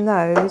lower than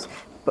those,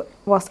 but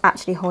whilst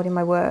actually holding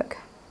my work.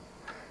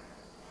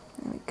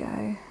 There we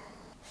go.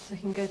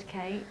 Looking good,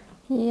 Kate.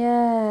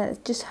 Yeah,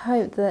 just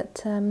hope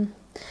that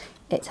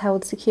it's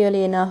held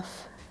securely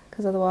enough,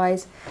 because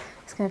otherwise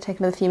it's going to take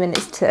another few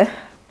minutes to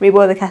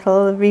reboil the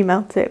kettle,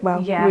 remelt it,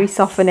 well,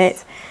 re-soften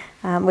it,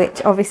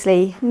 which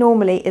obviously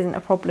normally isn't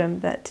a problem,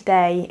 but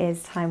today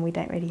is time we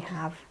don't really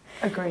have.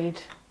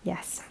 Agreed.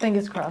 Yes.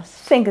 Fingers crossed.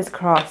 Fingers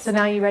crossed. So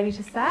now you're ready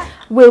to set?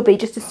 Will be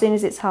just as soon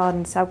as it's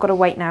hardened, so I've got to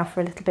wait now for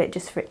a little bit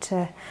just for it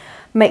to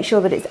make sure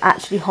that it's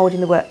actually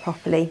holding the work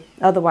properly,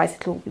 otherwise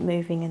it'll be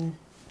moving and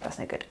that's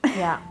no good.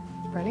 Yeah,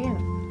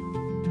 brilliant.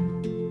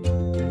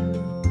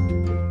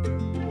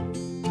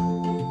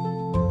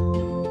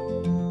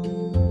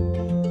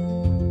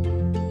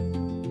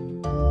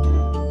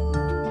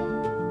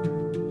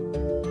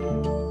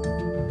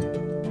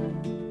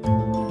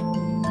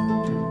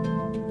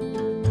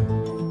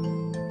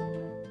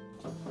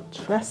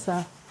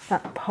 Tressa,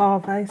 that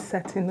pave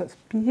setting looks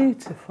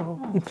beautiful.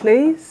 You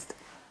pleased?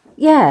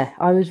 Yeah,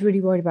 I was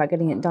really worried about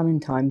getting it done in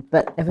time,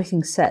 but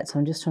everything's set, so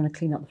I'm just trying to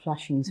clean up the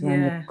flashings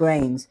around the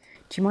grains.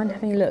 Do you mind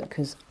having a look?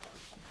 Because,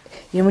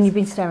 you know, when you've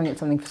been staring at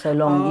something for so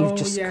long, you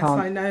just can't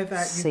I know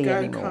that. see You go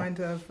anymore. kind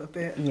of a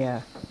bit.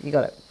 Yeah, you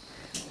got it.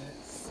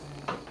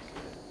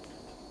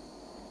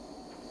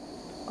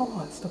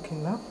 Oh, it's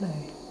looking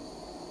lovely.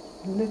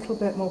 A little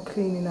bit more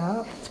cleaning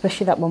up.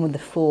 Especially that one with the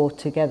 4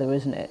 together,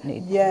 isn't it?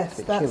 Yes,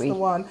 that's the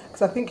one.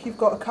 Because I think you've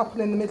got a couple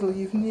in the middle.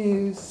 You've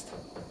used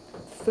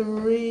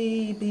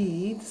 3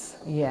 beads.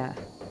 Yeah,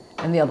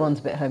 and the other one's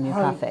a bit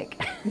homeopathic.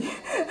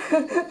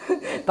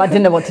 But I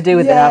didn't know what to do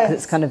with it now because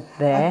it's kind of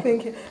there. I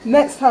think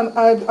next time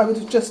I would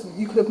have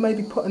you could have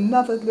maybe put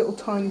another little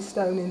tiny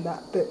stone in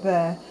that bit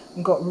there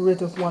and got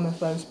rid of one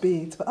of those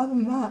beads. But other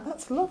than that,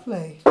 that's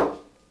lovely.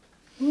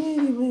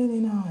 Really,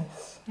 really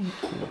nice.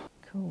 Thank you.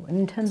 Cool. And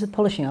in terms of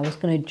polishing, I was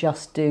going to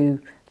just do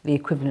the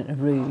equivalent of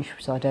rouge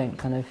so I don't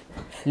kind of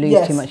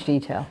lose too much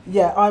detail.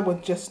 Yeah, I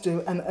would just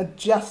do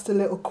just a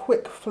little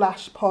quick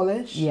flash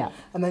polish. Yeah.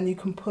 And then you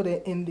can put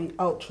it in the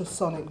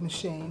ultrasonic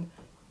machine.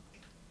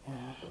 Yeah.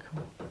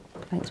 Cool.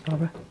 Thanks,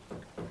 Barbara.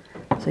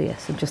 So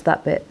yes, so just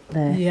that bit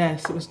there.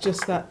 Yes, it was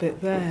just that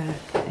bit there.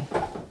 Okay.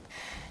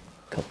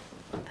 Cool.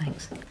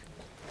 Thanks.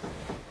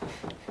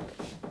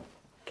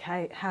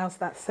 Kate, how's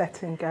that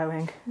setting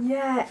going?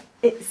 Yeah,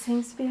 it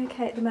seems to be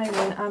okay at the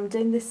moment. I'm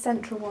doing this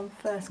central one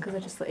first because I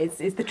just thought it's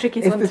the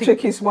trickiest It's one. the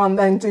trickiest one,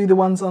 then do the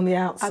ones on the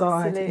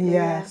outside. Absolutely,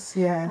 yes,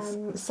 yes.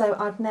 So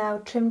I've now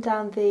trimmed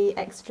down the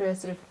extra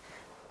sort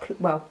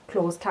of,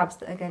 claws tabs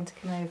that are going to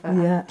come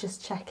over. Yeah. I'm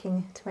just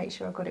checking to make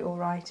sure I've got it all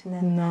right, and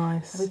then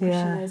Nice, I'll be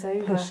pushing those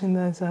over. Pushing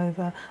those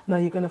over. No,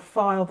 you're going to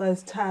file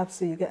those tabs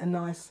so you get a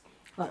nice,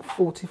 like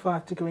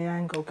 45-degree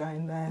angle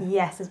going there.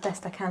 Yes, as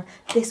best I can.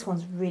 This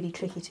one's really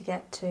tricky to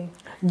get to.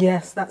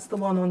 Yes, that's the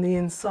one on the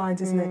inside,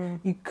 isn't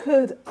it? You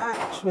could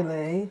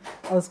actually,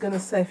 I was going to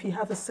say, if you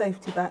have a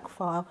safety back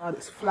file,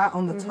 it's flat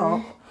on the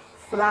top,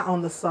 flat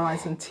on the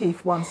sides and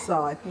teeth one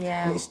side.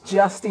 Yeah. And it's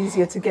just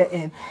easier to get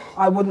in.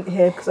 I wouldn't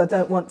here because I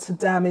don't want to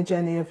damage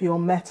any of your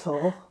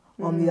metal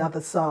on the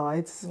other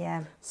sides.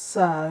 Yeah.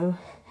 So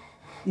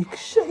you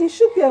should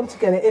be able to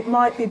get it. It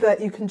might be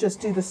that you can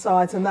just do the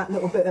sides and that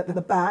little bit at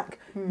the back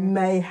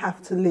may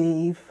have to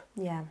leave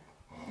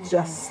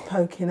just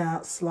poking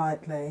out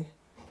slightly.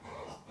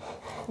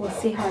 We'll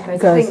see how it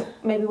goes. I think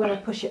maybe when I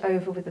push it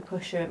over with the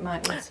pusher, it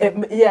might also...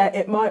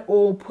 It might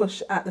all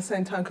push at the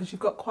same time because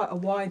you've got quite a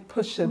wide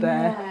pusher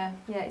there.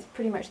 Yeah, it's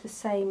pretty much the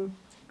same.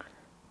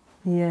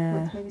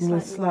 Yeah, Maybe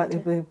with slightly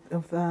bit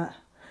of that.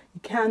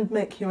 You can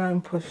make your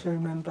own pusher,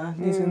 remember,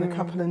 using a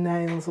couple of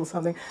nails or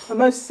something. And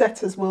most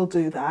setters will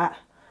do that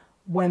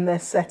when they're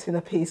setting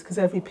a piece because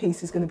every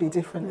piece is going to be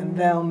different and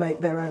they'll make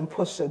their own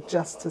pusher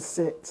just to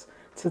sit,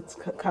 to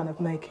kind of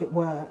make it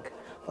work.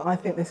 but I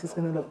think this is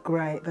going to look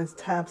great. Those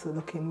tabs are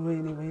looking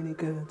really, really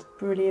good.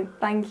 Brilliant,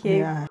 thank you.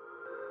 Yeah.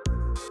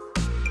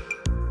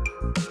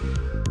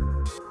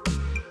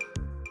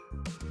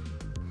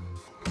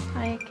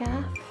 Hi,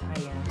 Gaff.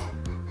 Hiya.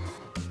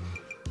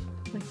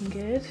 Looking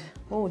good.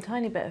 Oh,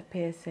 tiny bit of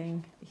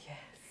piercing.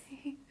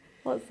 Yes.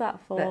 What's that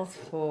for? That's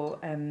for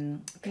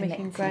Making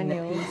connecting the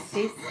granules.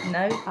 pieces.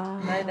 No, Ah.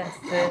 no, that's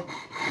the.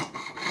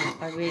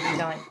 I really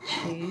like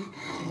tube.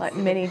 Like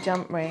mini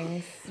jump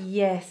rings.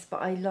 Yes,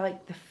 but I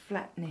like the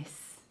flatness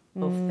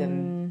of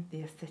them,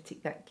 the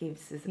aesthetic that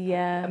gives.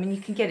 Yeah. I mean,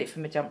 you can get it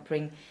from a jump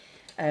ring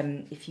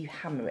if you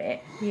hammer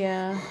it.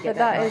 Yeah, Get but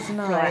that nice is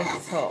flat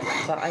nice. top,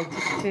 but I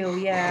just feel,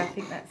 yeah, I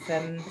think that's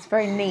It's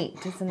very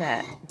neat, isn't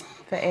it?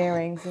 For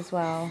earrings as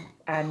well.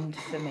 and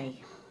for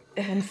me.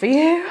 And for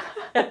you.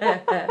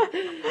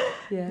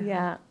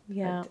 Yeah.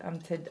 Yeah.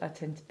 I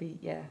tend to be,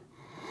 yeah.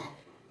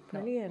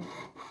 Brilliant.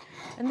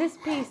 And this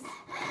piece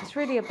is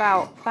really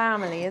about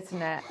family,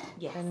 isn't it?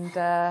 Yes.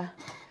 And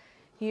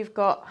you've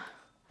got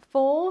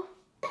 4?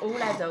 All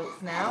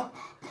adults now.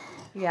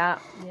 Yeah,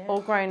 Yeah. all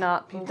grown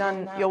up. You've All done,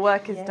 grown up, your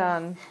work is yes.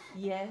 done.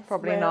 Yes.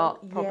 Probably well,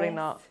 not, probably yes.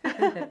 not.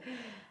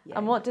 Yeah.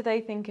 And what do they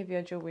think of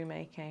your jewellery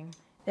making?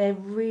 They're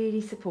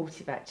really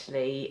supportive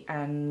actually,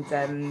 and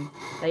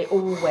they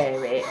all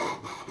wear it.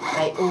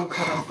 They all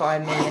come and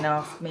find me and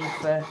ask me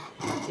for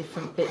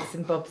different bits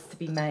and bobs to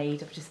be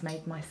made. I've just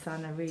made my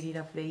son a really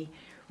lovely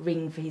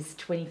ring for his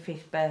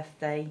 25th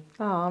birthday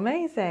Oh,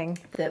 amazing.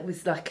 that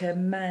was like a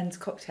man's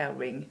cocktail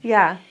ring.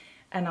 Yeah.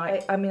 And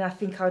I mean, I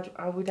think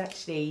I would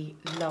actually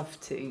love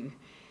to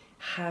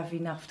have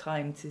enough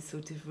time to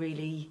sort of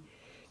really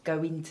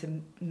go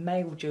into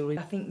male jewellery.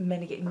 I think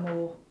men are getting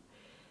more,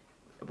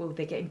 well,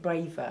 they're getting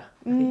braver.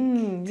 I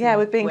think, Yeah, to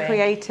with being wear.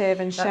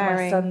 creative and Like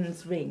sharing. my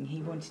son's ring,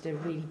 he wanted a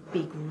really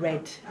big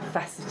red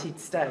faceted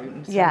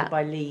stone surrounded Yeah.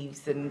 by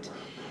leaves, and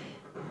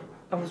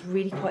I was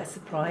really quite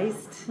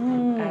surprised.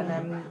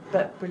 And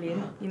but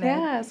brilliant, you know.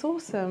 Yeah, it's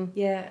awesome.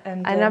 Yeah,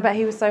 and And I bet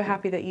he was so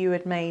happy that you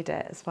had made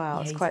it as well.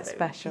 yeah, It's he's quite very-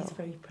 special. He's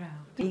very proud.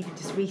 Even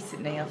just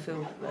recently, I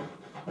feel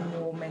that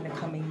more men are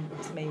coming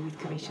to me with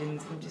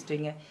commissions. I'm just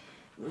doing a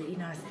really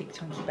nice big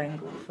chunky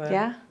bangle for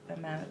Yeah. a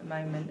man at the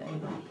moment,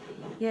 and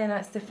yeah,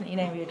 that's definitely an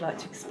area I'd like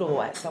to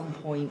explore at some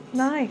point.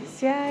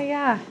 Nice,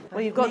 yeah.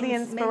 Well, you've got the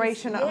Men's-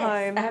 inspiration at yes,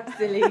 home.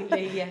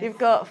 Absolutely, yes. You've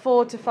got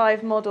 4 to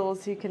 5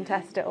 models who can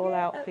test it all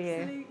out for you.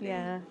 Absolutely.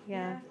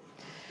 Yeah.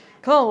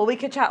 Cool. Well, we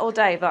could chat all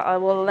day, but I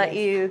will let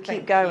Yes, you thank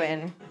keep you.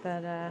 going.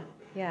 But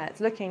yeah, it's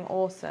looking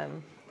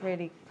awesome.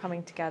 Really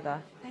coming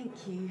together.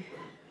 Thank you.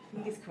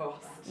 Fingers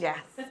crossed. Yes.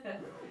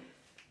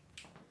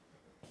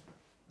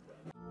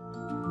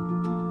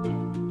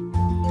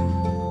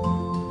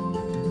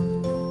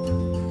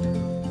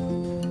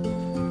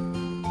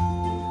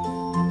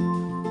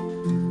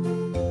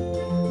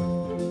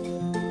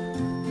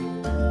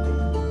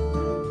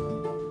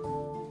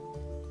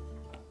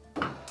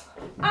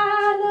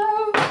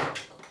 Ah, no!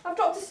 I've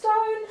dropped a stone.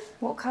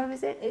 What colour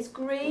is it? It's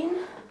green.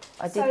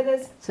 I So did.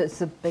 there's, So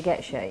it's a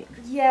baguette shape.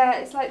 yeah,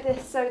 it's like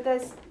this. So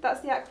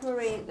that's the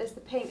aquamarine, there's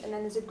the pink, and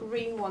then there's a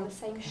green one, the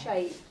same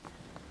shape.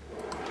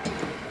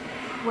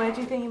 Where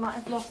do you think you might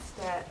have lost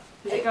it?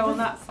 Did it go on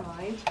that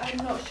side? I'm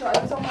not sure.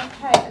 It was on my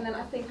head, and then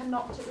I think I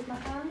knocked it with my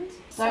hand.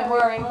 Don't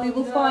worry, we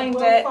will find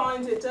we'll it.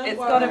 Find it. Don't It's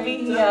worry. gotta be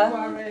here.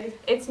 Don't worry.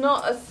 It's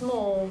not a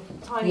small,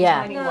 tiny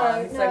Yeah. No,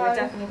 one, so no. we'll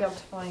definitely be able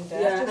to find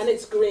it. Yeah, and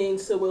it's green,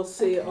 so we'll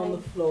see it on the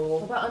What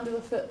floor. about under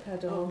the foot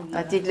pedal?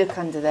 I did look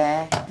under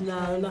there.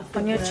 No,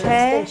 nothing. On your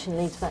there. chair.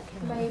 leads back.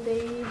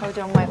 Maybe. Hold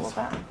on, wait, what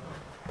about?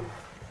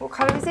 What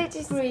colour is it?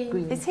 Just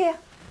Green. It's here.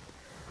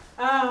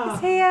 Ah.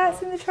 It's here.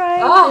 It's in the tray.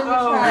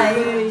 Oh,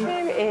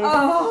 Here it is.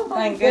 Oh,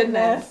 Thank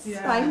goodness.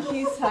 Yeah. Thank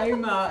you so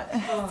much.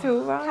 It's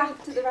all right.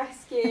 Cat to the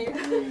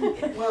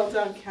rescue. Well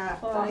done, Kat.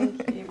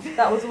 Thank you.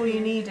 That was all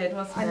you needed,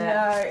 wasn't I it?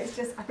 know. It's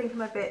just I think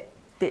I'm a bit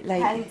Bit late.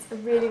 tense. I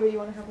really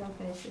want to have one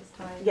finished this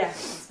time. Yes,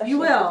 Especially you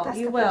for will. the past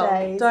You couple of will.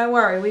 days. Don't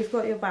worry, we've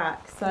got your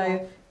back. So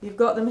Yeah. you've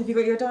got them. Have you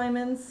got your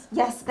diamonds?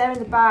 Yes, they're in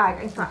the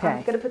bag. In fact, I'm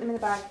Okay. going to put them in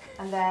the bag,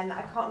 and then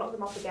I can't knock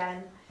them off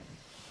again.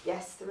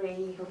 Yes,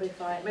 3. You'll be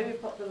fine. Maybe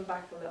pop them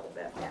back a little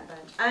bit on Yeah. the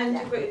bench. And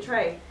Yeah. you've got your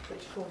tray,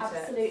 which holds it.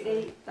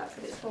 Absolutely. That's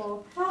what it's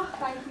for. Oh,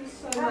 thank you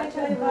so Bye, much,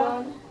 Jennifer.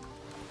 everyone.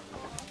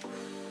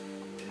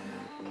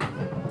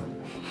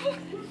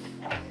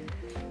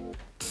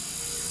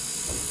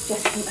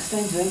 Just keep my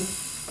stones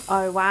in.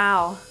 Oh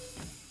wow.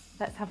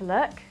 Let's have a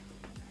look.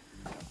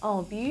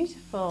 Oh,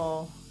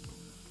 beautiful.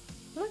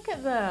 Look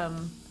at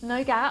them.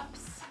 No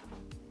gaps.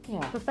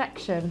 Yeah.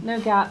 Perfection. No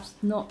gaps,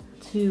 not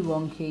too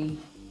wonky.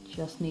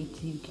 Just need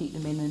to keep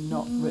them in and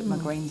not rip my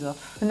grains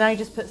off. And now you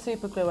just put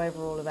super glue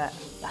over all of it. I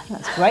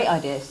think that's a great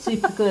idea.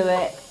 Super glue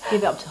it,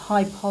 give it up to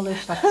high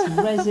polish, like some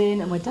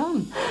resin, and we're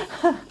done.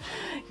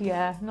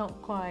 Yeah, not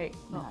quite.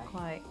 Not No.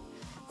 quite.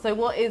 So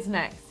what is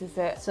next? Is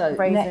it So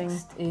raising?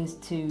 next is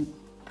to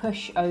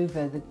push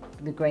over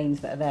the grains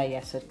that are there.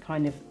 Yes, so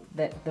kind of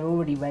they're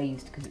already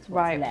raised because it's what's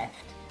Right. left.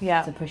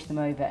 Yeah. So push them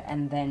over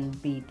and then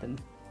bead them.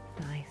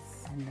 Nice.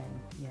 and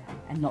then, yeah,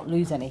 and not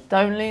lose any.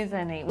 Don't lose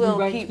any. We'll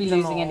won't keep be them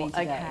losing all. any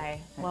today.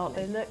 Okay. Well,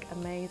 they look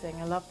amazing.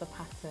 I love the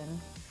pattern.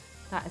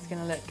 That is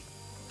going to look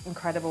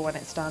incredible when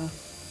it's done.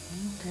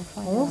 We'll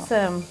find out.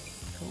 Awesome.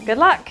 Good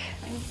luck.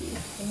 Thank you.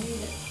 I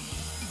need it.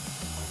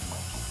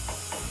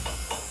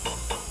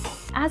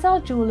 As our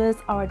jewellers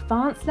are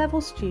advanced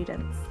level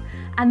students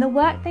and the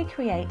work they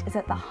create is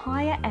at the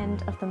higher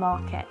end of the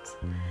market,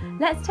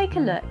 let's take a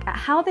look at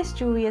how this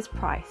jewellery is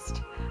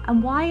priced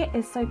and why it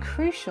is so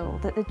crucial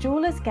that the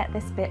jewellers get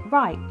this bit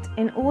right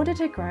in order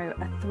to grow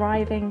a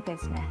thriving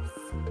business.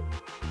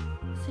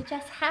 So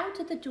Jess, how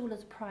do the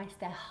jewellers price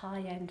their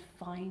high-end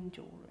fine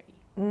jewellery?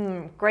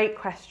 Great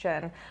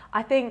question.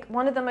 I think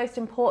one of the most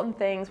important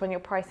things when you're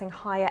pricing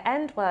higher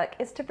end work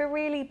is to be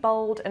really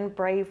bold and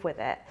brave with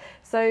it.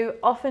 So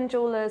often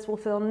jewellers will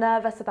feel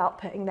nervous about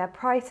putting their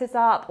prices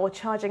up or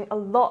charging a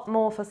lot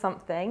more for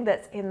something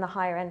that's in the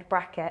higher end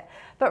bracket.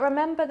 But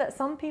remember that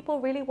some people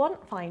really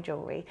want fine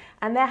jewellery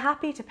and they're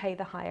happy to pay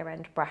the higher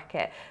end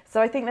bracket.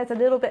 So I think there's a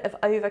little bit of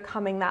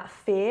overcoming that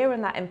fear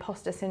and that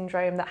imposter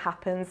syndrome that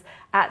happens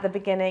at the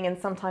beginning, and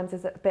sometimes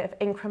there's a bit of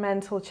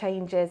incremental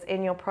changes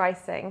in your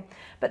pricing.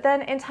 But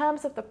then in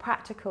terms of the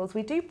practicals,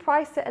 we do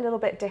price it a little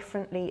bit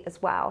differently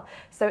as well.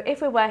 So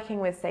if we're working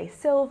with, say,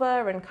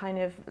 silver and kind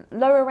of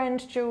lower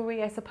end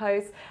jewellery, I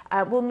suppose,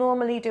 we'll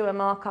normally do a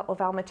markup of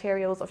our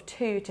materials of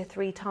 2 to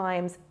 3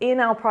 times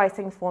in our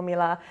pricing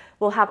formula.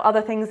 We'll have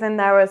other things in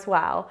there as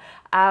well.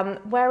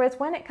 Whereas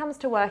when it comes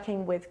to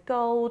working with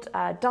gold,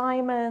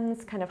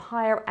 diamonds, kind of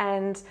higher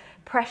end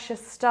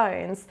precious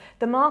stones,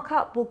 the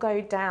markup will go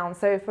down.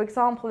 So for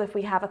example, if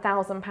we have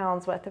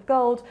 £1,000 worth of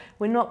gold,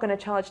 we're not going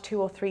to charge £2,000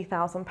 or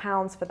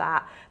 £3,000 for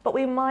that, but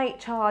we might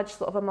charge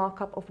sort of a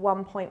markup of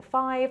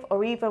 1.5,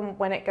 or even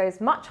when it goes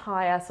much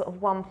higher, sort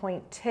of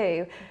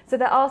 1.2. So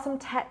there are some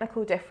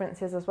technical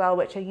differences as well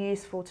which are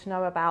useful to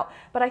know about,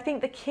 but I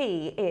think the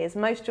key is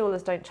most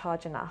jewellers don't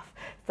charge enough.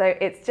 So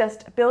it's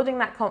just building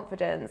that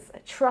confidence,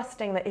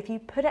 trusting that if you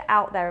put it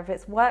out there, if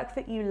it's work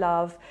that you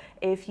love,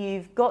 if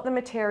you've got the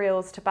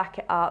materials to back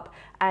it up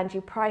and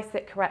you price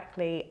it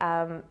correctly,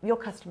 your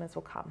customers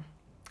will come.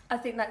 I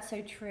think that's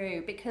so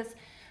true, because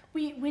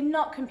we're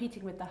not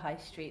competing with the high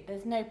street.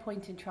 There's no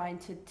point in trying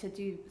to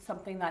do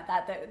something like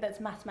that's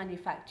mass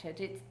manufactured.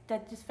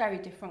 They're just very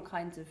different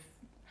kinds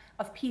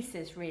of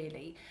pieces,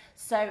 really.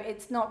 So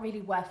it's not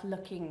really worth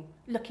looking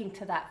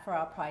to that for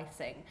our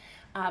pricing.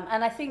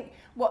 And I think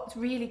what's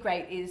really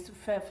great is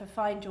for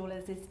fine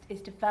jewellers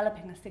is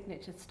developing a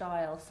signature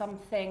style,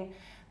 something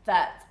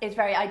that is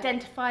very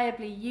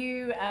identifiably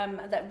you,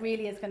 that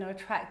really is going to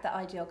attract the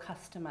ideal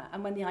customer.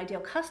 And when the ideal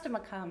customer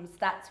comes,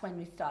 that's when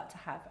we start to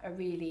have a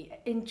really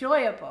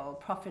enjoyable,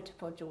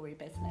 profitable jewellery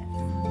business.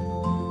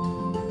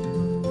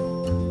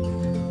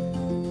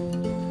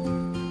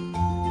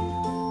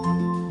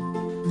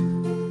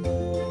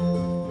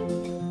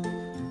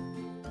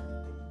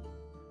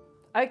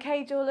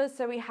 Okay, jewellers,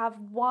 so we have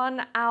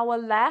 1 hour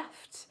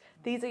left.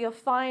 These are your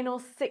final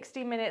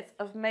 60 minutes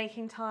of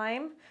making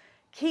time.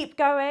 Keep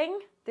going.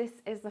 This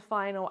is the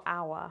final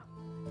hour.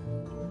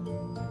 How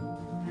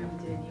are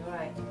we doing? You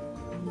right?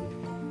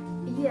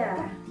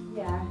 Yeah.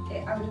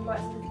 I would have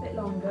liked a little bit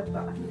longer,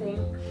 but I think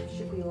it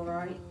should be all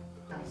right.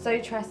 So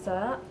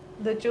Tressa,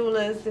 the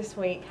jewellers this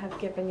week have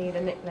given you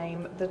the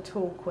nickname the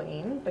Tool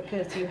Queen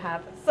because you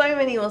have so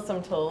many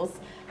awesome tools,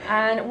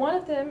 and one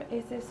of them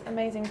is this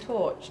amazing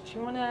torch. Do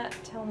you want to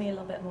tell me a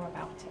little bit more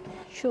about it?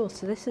 Sure,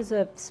 so this is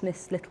a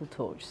Smith's little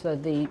torch. So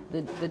the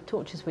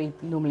torches we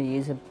normally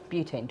use are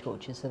butane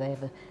torches, so they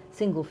have a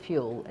single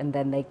fuel and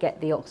then they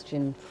get the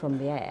oxygen from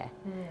the air.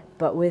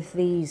 But with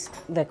these,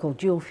 they're called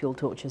dual fuel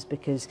torches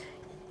because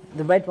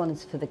the red one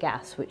is for the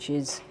gas, which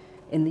is,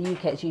 in the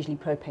UK it's usually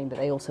propane, but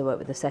they also work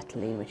with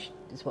acetylene, which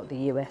is what the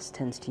US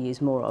tends to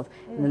use more of.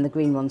 And then the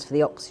green one's for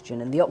the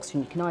oxygen, and the oxygen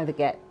you can either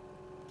get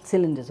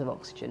cylinders of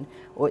oxygen,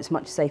 or it's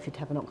much safer to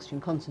have an oxygen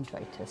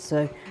concentrator.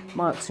 So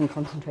my oxygen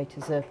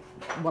concentrators are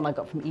one I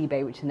got from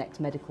eBay, which is an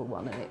ex-medical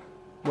one, and it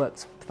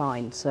works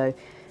fine. So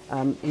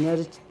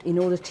in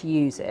order to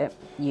use it,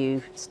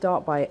 you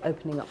start by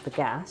opening up the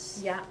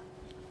gas. Yeah.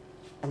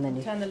 And then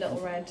you Turn the little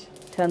red.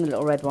 turn the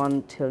little red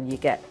one till you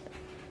get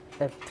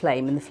a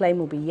flame, and the flame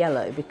will be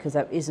yellow because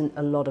there isn't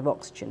a lot of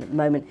oxygen. At the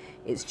moment,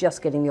 it's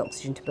just getting the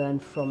oxygen to burn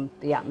from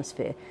the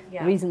atmosphere.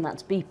 Yeah. The reason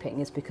that's beeping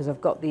is because I've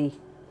got the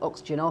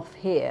oxygen off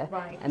here,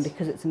 Right. and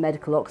because it's a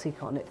medical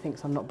oxycon, it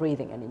thinks I'm not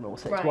breathing anymore,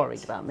 so it's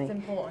worried about me. It's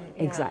important.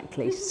 Yeah.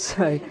 Exactly.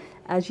 So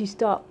as you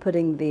start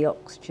putting the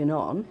oxygen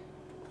on,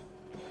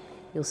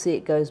 you'll see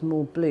it goes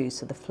more blue,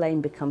 so the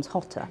flame becomes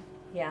hotter.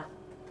 Yeah,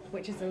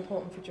 which is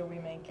important for jewellery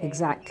making.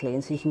 Exactly,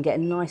 and so you can get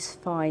a nice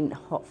fine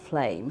hot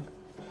flame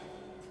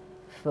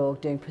for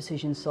doing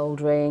precision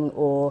soldering,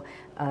 or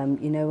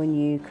you know, when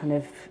you kind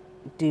of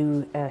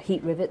do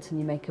heat rivets and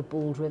you make a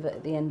balled rivet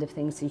at the end of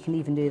things, so you can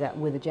even do that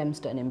with a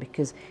gemstone in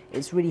because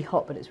it's really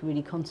hot but it's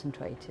really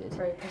concentrated.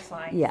 Very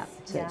precise. Yeah,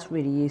 so it's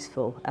really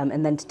useful.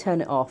 And then to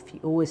turn it off, you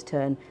always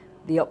turn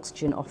the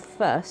oxygen off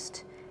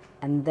first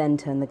and then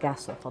turn the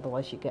gas off,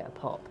 otherwise you get a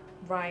pop.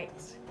 Right,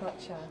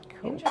 gotcha.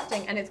 Cool.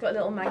 Interesting, and it's got a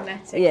little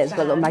magnetic stand. Yeah, it's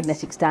got a little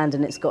magnetic stand,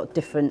 and it's got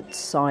different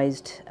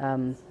sized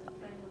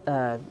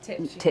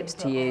tips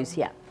to use.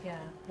 Yeah. Yeah,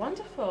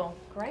 wonderful,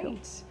 great. Cool.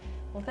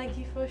 Well, thank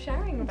you for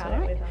sharing That's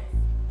about it with us.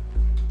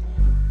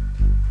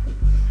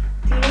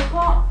 Tea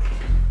o'clock.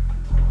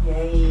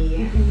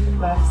 Yay.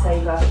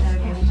 Lifesaver.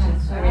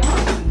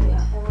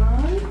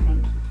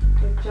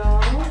 Good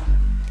job.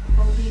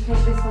 Oh, do you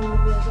take this on the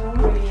middle?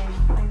 Brilliant.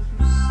 Thank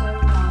you so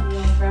much.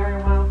 You're very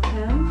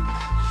welcome.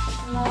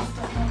 Last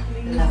but not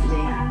least.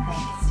 Lovely.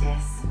 Thanks,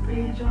 Jess.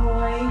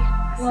 Enjoy.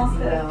 Last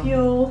bit of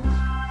fuel.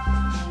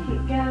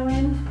 Keep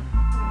going.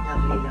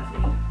 Lovely,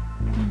 lovely.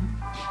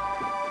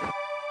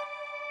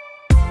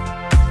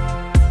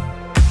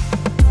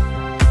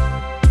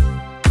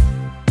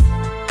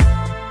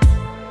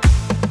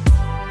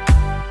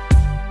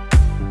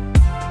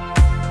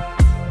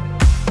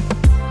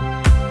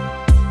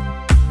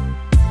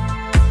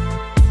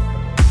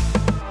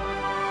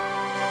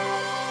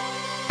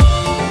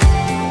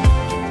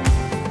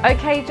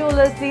 Okay,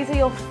 jewelers, these are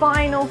your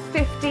final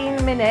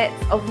 15 minutes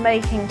of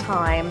making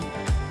time.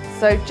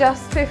 So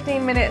just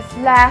 15 minutes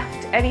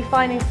left. Any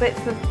final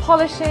bits of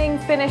polishing,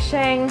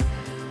 finishing?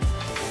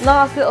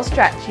 Last little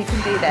stretch, you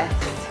can do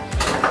this.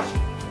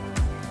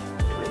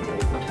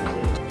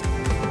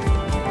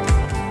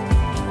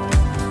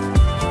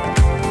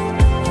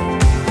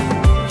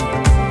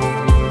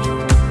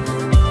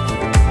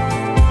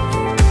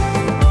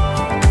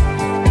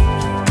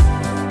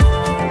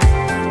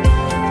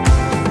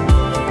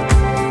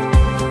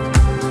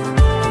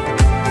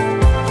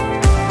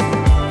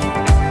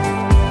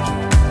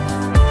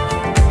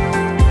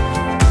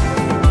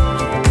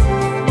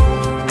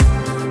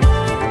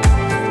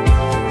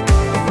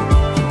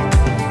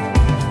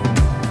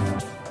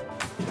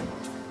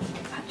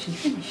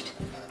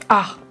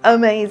 Ah,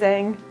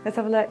 amazing. Let's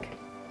have a look.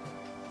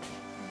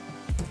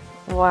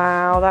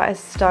 Wow, that is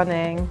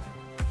stunning.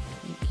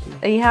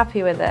 Are you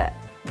happy with it?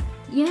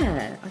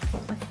 Yeah, I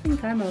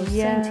think I was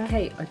saying to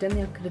Kate, I don't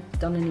think I could have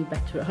done any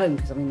better at home,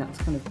 because I mean that's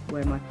kind of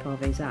where my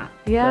pave's at.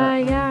 Yeah,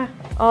 but, yeah.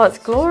 Oh, it's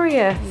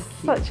glorious.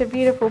 Such a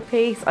beautiful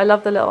piece. I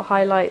love the little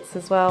highlights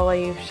as well where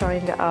you've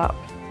shined it up.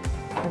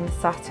 And the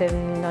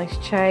satin, nice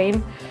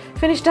chain.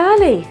 Finished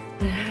early.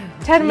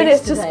 10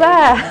 minutes to spare.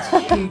 That's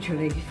a huge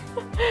relief.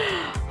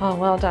 Oh,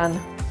 well done.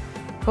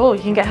 Cool,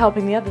 you can get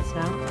helping the others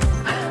now.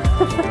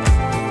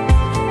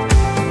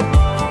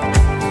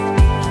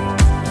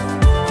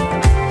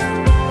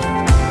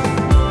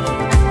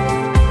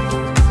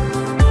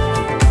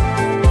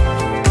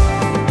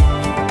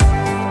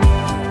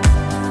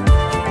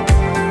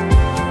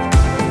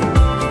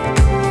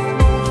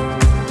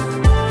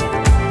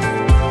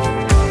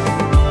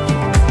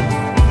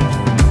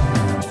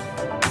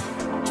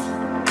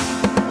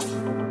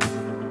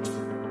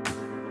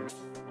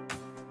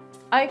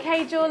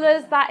 Okay,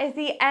 jewelers, that is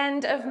the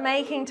end of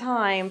making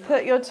time.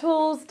 Put your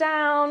tools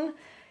down.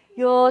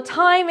 Your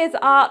time is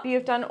up.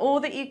 You've done all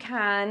that you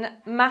can.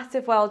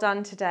 Massive well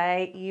done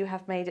today. You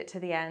have made it to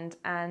the end.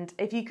 And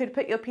if you could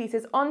put your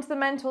pieces onto the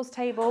mentors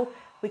table,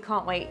 we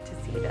can't wait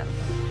to see them.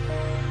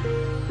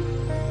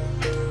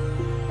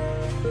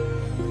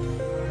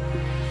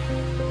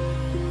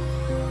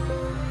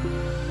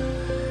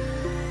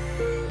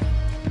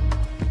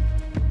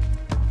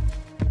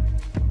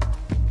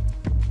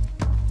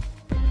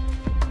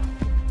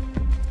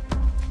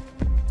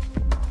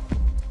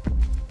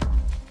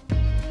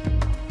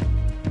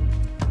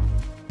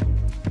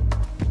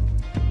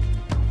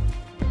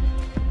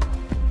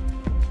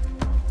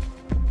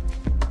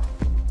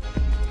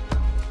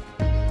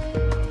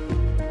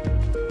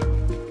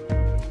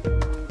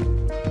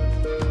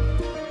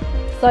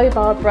 So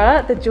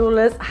Barbara, the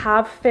jewellers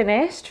have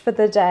finished for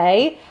the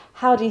day.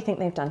 How do you think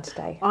they've done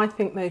today? I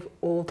think they've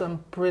all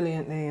done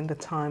brilliantly in the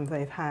time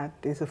they've had.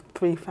 These are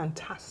 3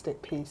 fantastic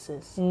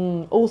pieces.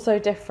 All so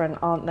different,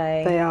 aren't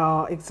they? They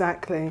are,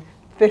 exactly.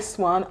 This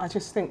one, I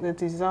just think the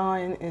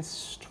design is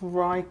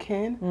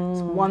striking.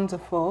 It's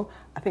wonderful.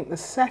 I think the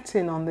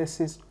setting on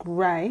this is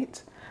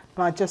great.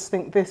 But I just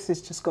think this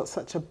has just got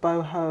such a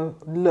boho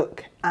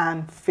look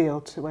and feel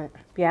to it.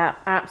 Yeah,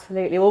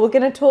 absolutely. Well, we're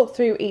going to talk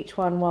through each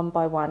one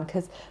by one,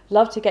 because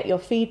love to get your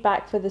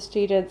feedback for the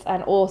students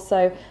and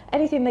also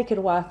anything they could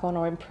work on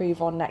or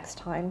improve on next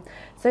time.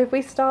 So if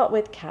we start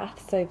with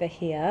Kath's over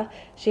here,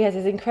 she has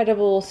these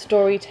incredible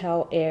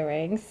Storytell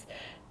earrings.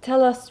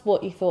 Tell us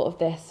what you thought of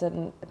this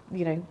and,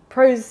 you know,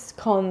 pros,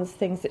 cons,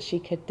 things that she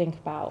could think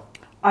about.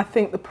 I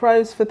think the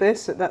pros for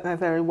this are that they're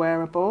very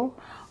wearable.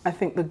 I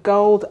think the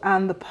gold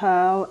and the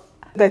pearl,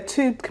 they're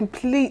 2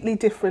 completely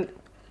different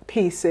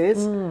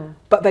pieces,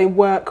 but they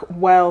work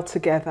well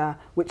together,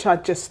 which I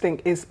just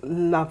think is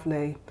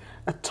lovely.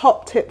 A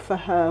top tip for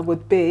her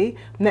would be,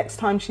 next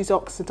time she's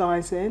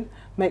oxidizing,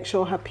 make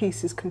sure her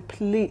piece is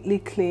completely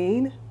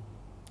clean.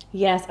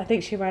 Yes, I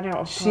think she ran out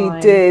of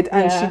time. She did,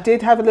 and she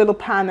did have a little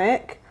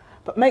panic,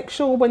 But make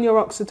sure when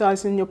you're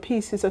oxidising, your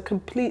pieces are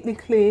completely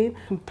clean,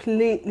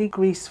 completely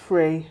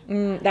grease-free.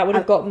 That would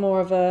have got more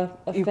of a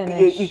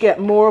finish. You get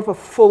more of a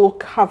full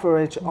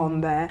coverage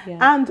on there. Yeah.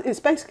 And it's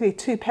basically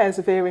 2 pairs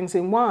of earrings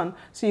in one.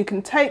 So you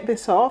can take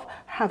this off,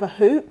 have a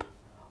hoop,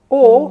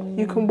 or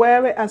you can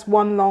wear it as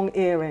one long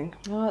earring.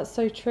 Oh, that's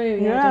so true.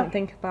 Yeah, I didn't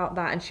think about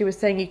that. And she was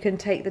saying you can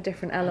take the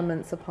different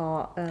elements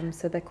apart,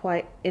 so they're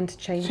quite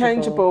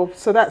interchangeable.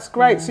 So that's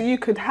great. So you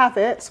could have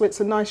it, so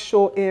it's a nice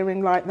short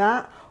earring like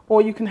that,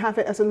 or you can have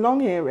it as a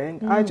long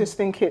earring. I just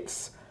think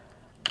it's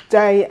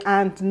day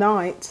and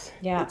night.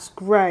 Yeah. It's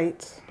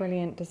great.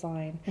 Brilliant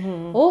design.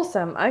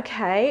 Awesome.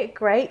 Okay,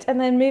 great. And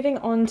then moving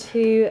on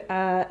to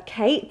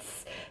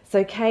Kate's.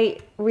 So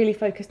Kate really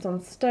focused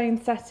on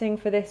stone setting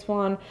for this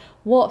one.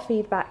 What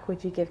feedback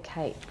would you give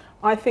Kate?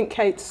 I think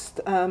Kate's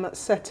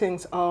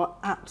settings are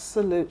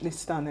absolutely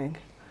stunning.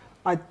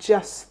 I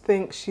just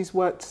think she's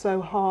worked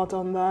so hard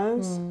on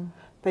those.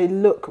 They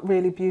look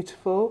really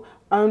beautiful.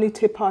 Only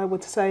tip I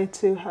would say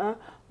to her,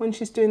 when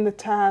she's doing the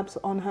tabs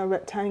on her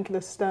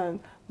rectangular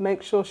stone,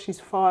 make sure she's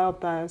filed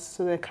those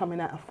so they're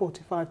coming at a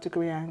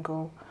 45-degree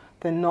angle.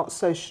 They're not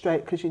so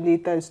straight because you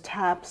need those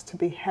tabs to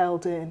be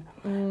held in.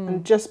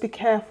 And just be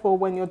careful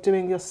when you're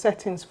doing your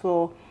settings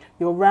for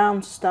your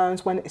round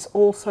stones, when it's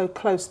all so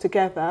close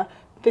together.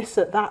 This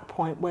at that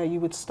point where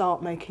you would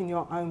start making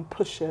your own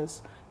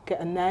pushers. Get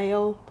a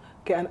nail,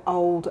 get an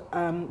old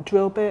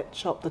drill bit,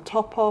 chop the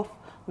top off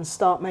and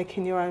start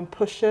making your own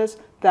pushers.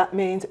 That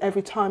means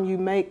every time you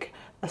make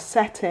a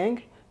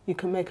setting, you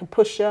can make a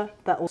pusher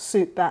that will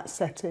suit that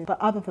setting. But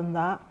other than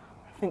that,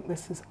 I think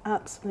this is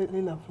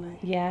absolutely lovely.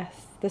 Yes,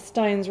 the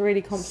stones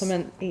really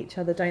complement each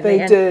other, don't They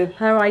they? do. And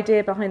her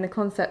idea behind the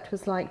concept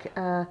was like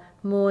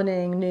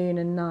morning, noon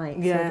and night.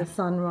 Yeah. So the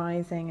sun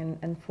rising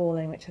and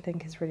falling, which I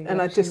think is really good.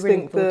 And I She's just really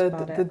think thought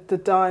about it. the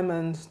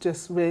diamonds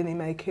just really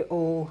make it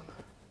all,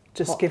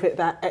 just Pop. give it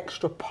that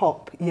extra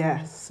pop.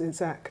 Yes,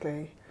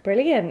 exactly.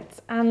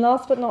 Brilliant. And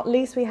last but not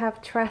least, we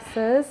have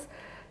Tressa's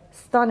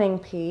stunning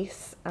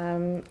piece.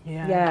 Yes.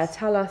 Yeah,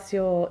 tell us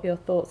your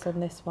thoughts on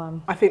this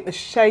one. I think the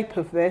shape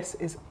of this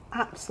is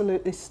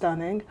absolutely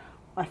stunning.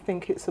 I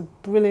think it's a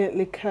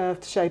brilliantly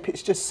curved shape.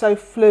 It's just so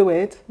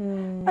fluid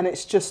and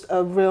it's just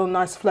a real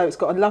nice flow. It's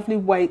got a lovely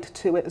weight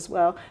to it as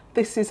well.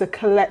 This is a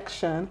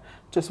collection,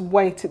 just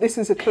weighted. This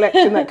is a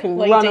collection that can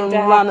run and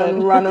run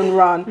and run and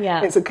run.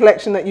 Yeah. It's a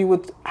collection that you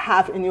would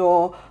have in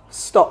your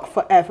stock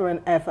forever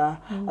and ever.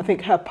 I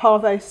think her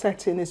pave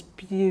setting is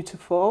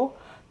beautiful.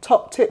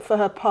 Top tip for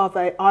her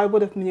pave, I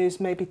would have used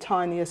maybe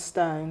tinier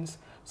stones.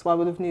 So I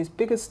would have used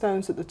bigger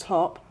stones at the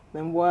top,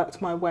 then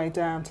worked my way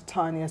down to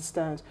tinier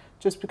stones,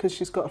 just because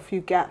she's got a few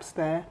gaps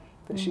there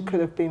that she could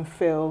have been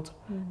filled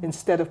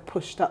instead of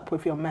pushed up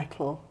with your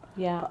metal.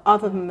 Yeah. But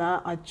other than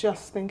that, I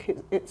just think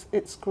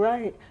it's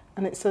great,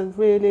 and it's a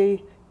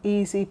really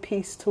easy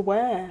piece to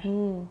wear.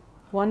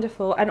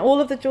 Wonderful. And all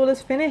of the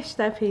jewellers finished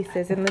their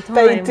pieces in the time.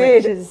 They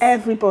did. Which is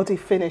Everybody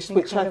finished,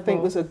 which I think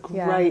incredible. was a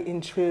great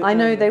intrusion. I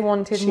know they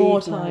wanted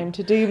more time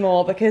to do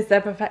more because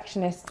they're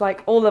perfectionists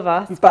like all of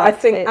us. But I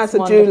think it's as a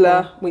wonderful.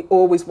 jeweller, we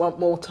always want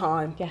more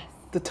time. Yes.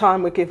 The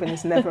time we're given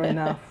is never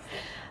enough.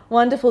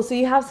 Wonderful. So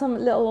you have some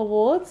little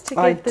awards to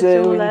give I the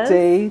do jewellers.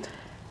 indeed.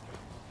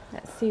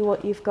 Let's see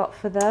what you've got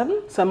for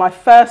them. So my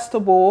first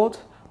award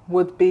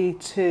would be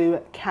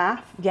to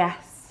Kath.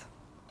 Yes.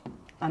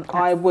 And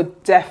I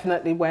would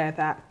definitely wear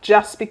that,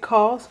 just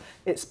because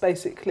it's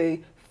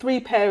basically 3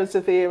 pairs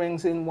of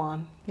earrings in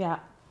one. Yeah.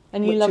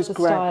 And you which love is the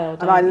great. style,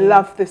 don't And I you?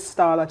 love this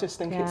style. I just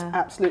think it's Yeah.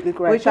 absolutely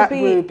great. Which will That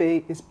be-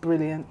 ruby is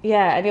brilliant.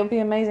 Yeah, and it'll be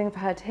amazing for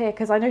her to hear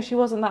because I know she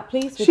wasn't that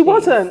pleased with She these.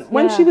 wasn't.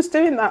 When Yeah. she was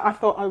doing that, I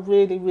thought I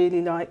really,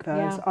 really like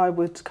those. Yeah. I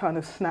would kind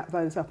of snap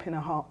those up in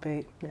a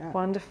heartbeat. Yeah.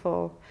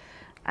 Wonderful.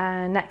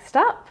 And next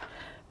up.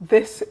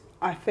 This,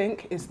 I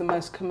think, is the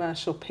most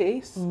commercial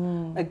piece.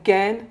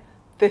 Again,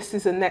 this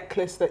is a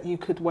necklace that you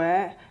could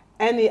wear.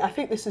 I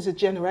think this is a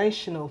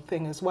generational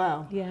thing as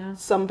well. Yeah.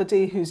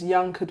 Somebody who's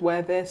young could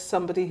wear this,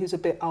 somebody who's a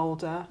bit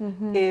older.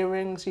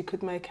 Earrings you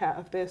could make out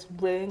of this,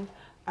 ring.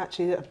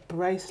 Actually, a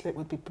bracelet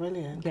would be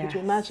brilliant. Could Yes.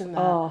 you imagine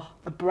that? Oh.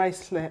 A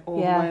bracelet all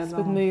the way Yes, along.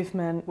 with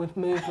movement. With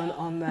movement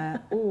on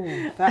there.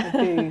 Ooh, that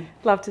would be...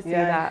 Love to see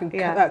yeah, that.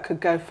 Yeah. that could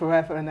go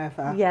forever and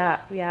ever. Yeah,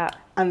 yeah.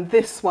 And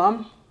this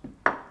one,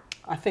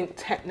 I think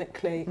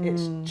technically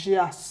it's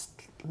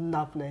just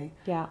lovely.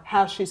 Yeah.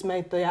 How she's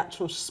made the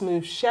actual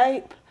smooth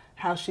shape,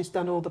 how she's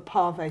done all the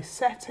pave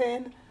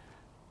setting.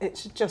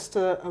 It's just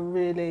a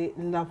really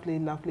lovely,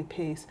 lovely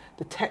piece.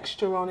 The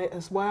texture on it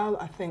as well,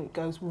 I think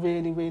goes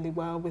really, really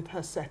well with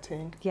her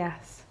setting.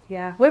 Yes,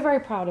 yeah. We're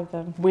very proud of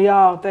them. We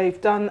are. They've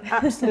done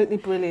absolutely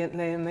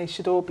brilliantly and they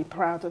should all be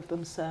proud of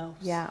themselves.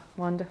 Yeah,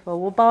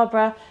 wonderful. Well,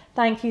 Barbara,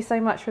 thank you so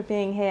much for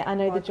being here. I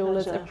know My the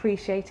jewellers pleasure.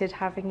 appreciated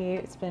having you.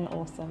 It's been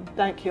awesome.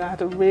 Thank you. I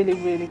had a really,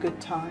 really good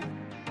time.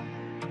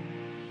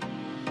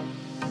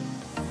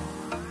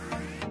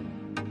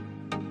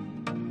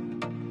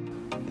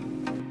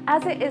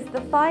 As it is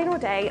the final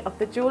day of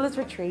the Jewellers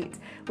Retreat,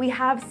 we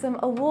have some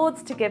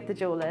awards to give the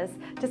jewellers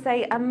to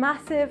say a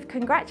massive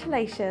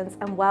congratulations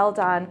and well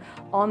done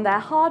on their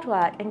hard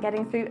work and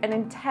getting through an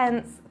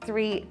intense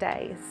 3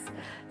 days.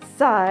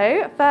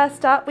 So,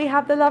 first up we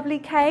have the lovely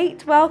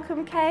Kate.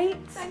 Welcome, Kate.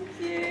 Thank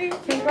you.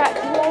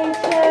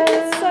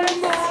 Congratulations.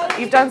 So much.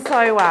 You've done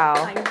so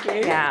well. Thank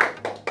you. Yeah,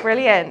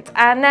 brilliant.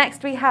 And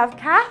next we have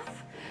Kath.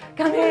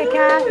 Come here,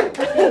 Kath.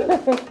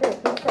 Thank you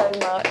so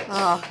much.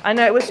 Oh, I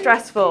know it was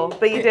stressful,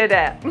 but you did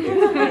it.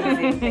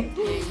 Amazing, thank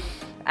you.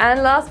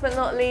 And last but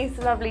not least,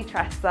 the lovely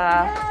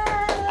Tressa.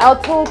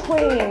 Our tall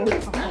queen.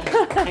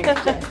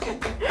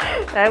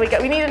 There we go.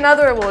 We need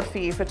another award for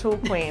you for Tall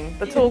Queen.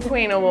 The Tall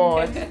Queen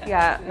Award.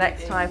 Yeah,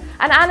 next time.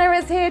 And Anna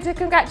is here to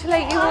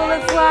congratulate you all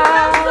as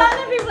well. Well done,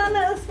 everyone.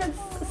 That's been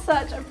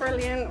such a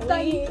brilliant week.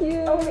 Thank you.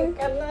 Oh my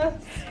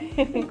goodness.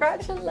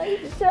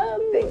 Congratulations.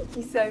 Thank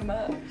you so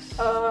much.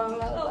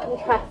 And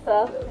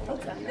Tressa.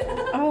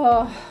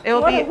 Oh,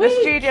 It'll be, the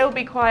studio will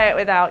be quiet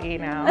without you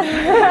now.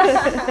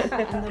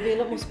 And there'll be a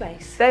lot more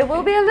space. There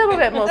will be a little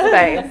bit more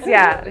space.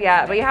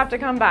 Yeah, but you have to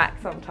come back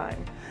sometime.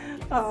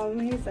 oh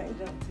amazing.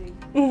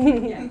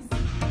 Yes.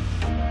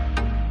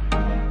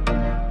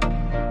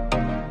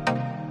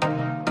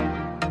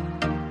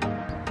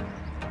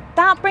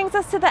 That brings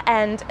us to the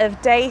end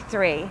of day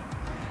 3.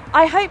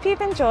 I hope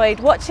you've enjoyed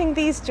watching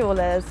these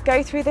jewellers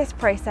go through this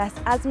process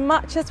as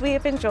much as we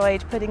have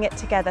enjoyed putting it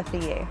together for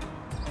you.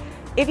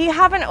 If you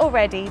haven't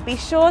already, be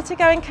sure to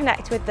go and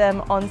connect with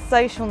them on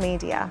social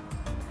media.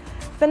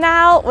 For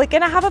now, we're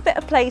going to have a bit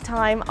of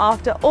playtime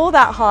after all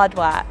that hard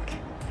work.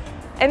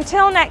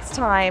 Until next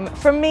time,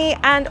 from me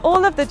and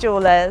all of the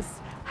jewellers,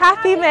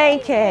 happy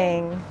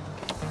making!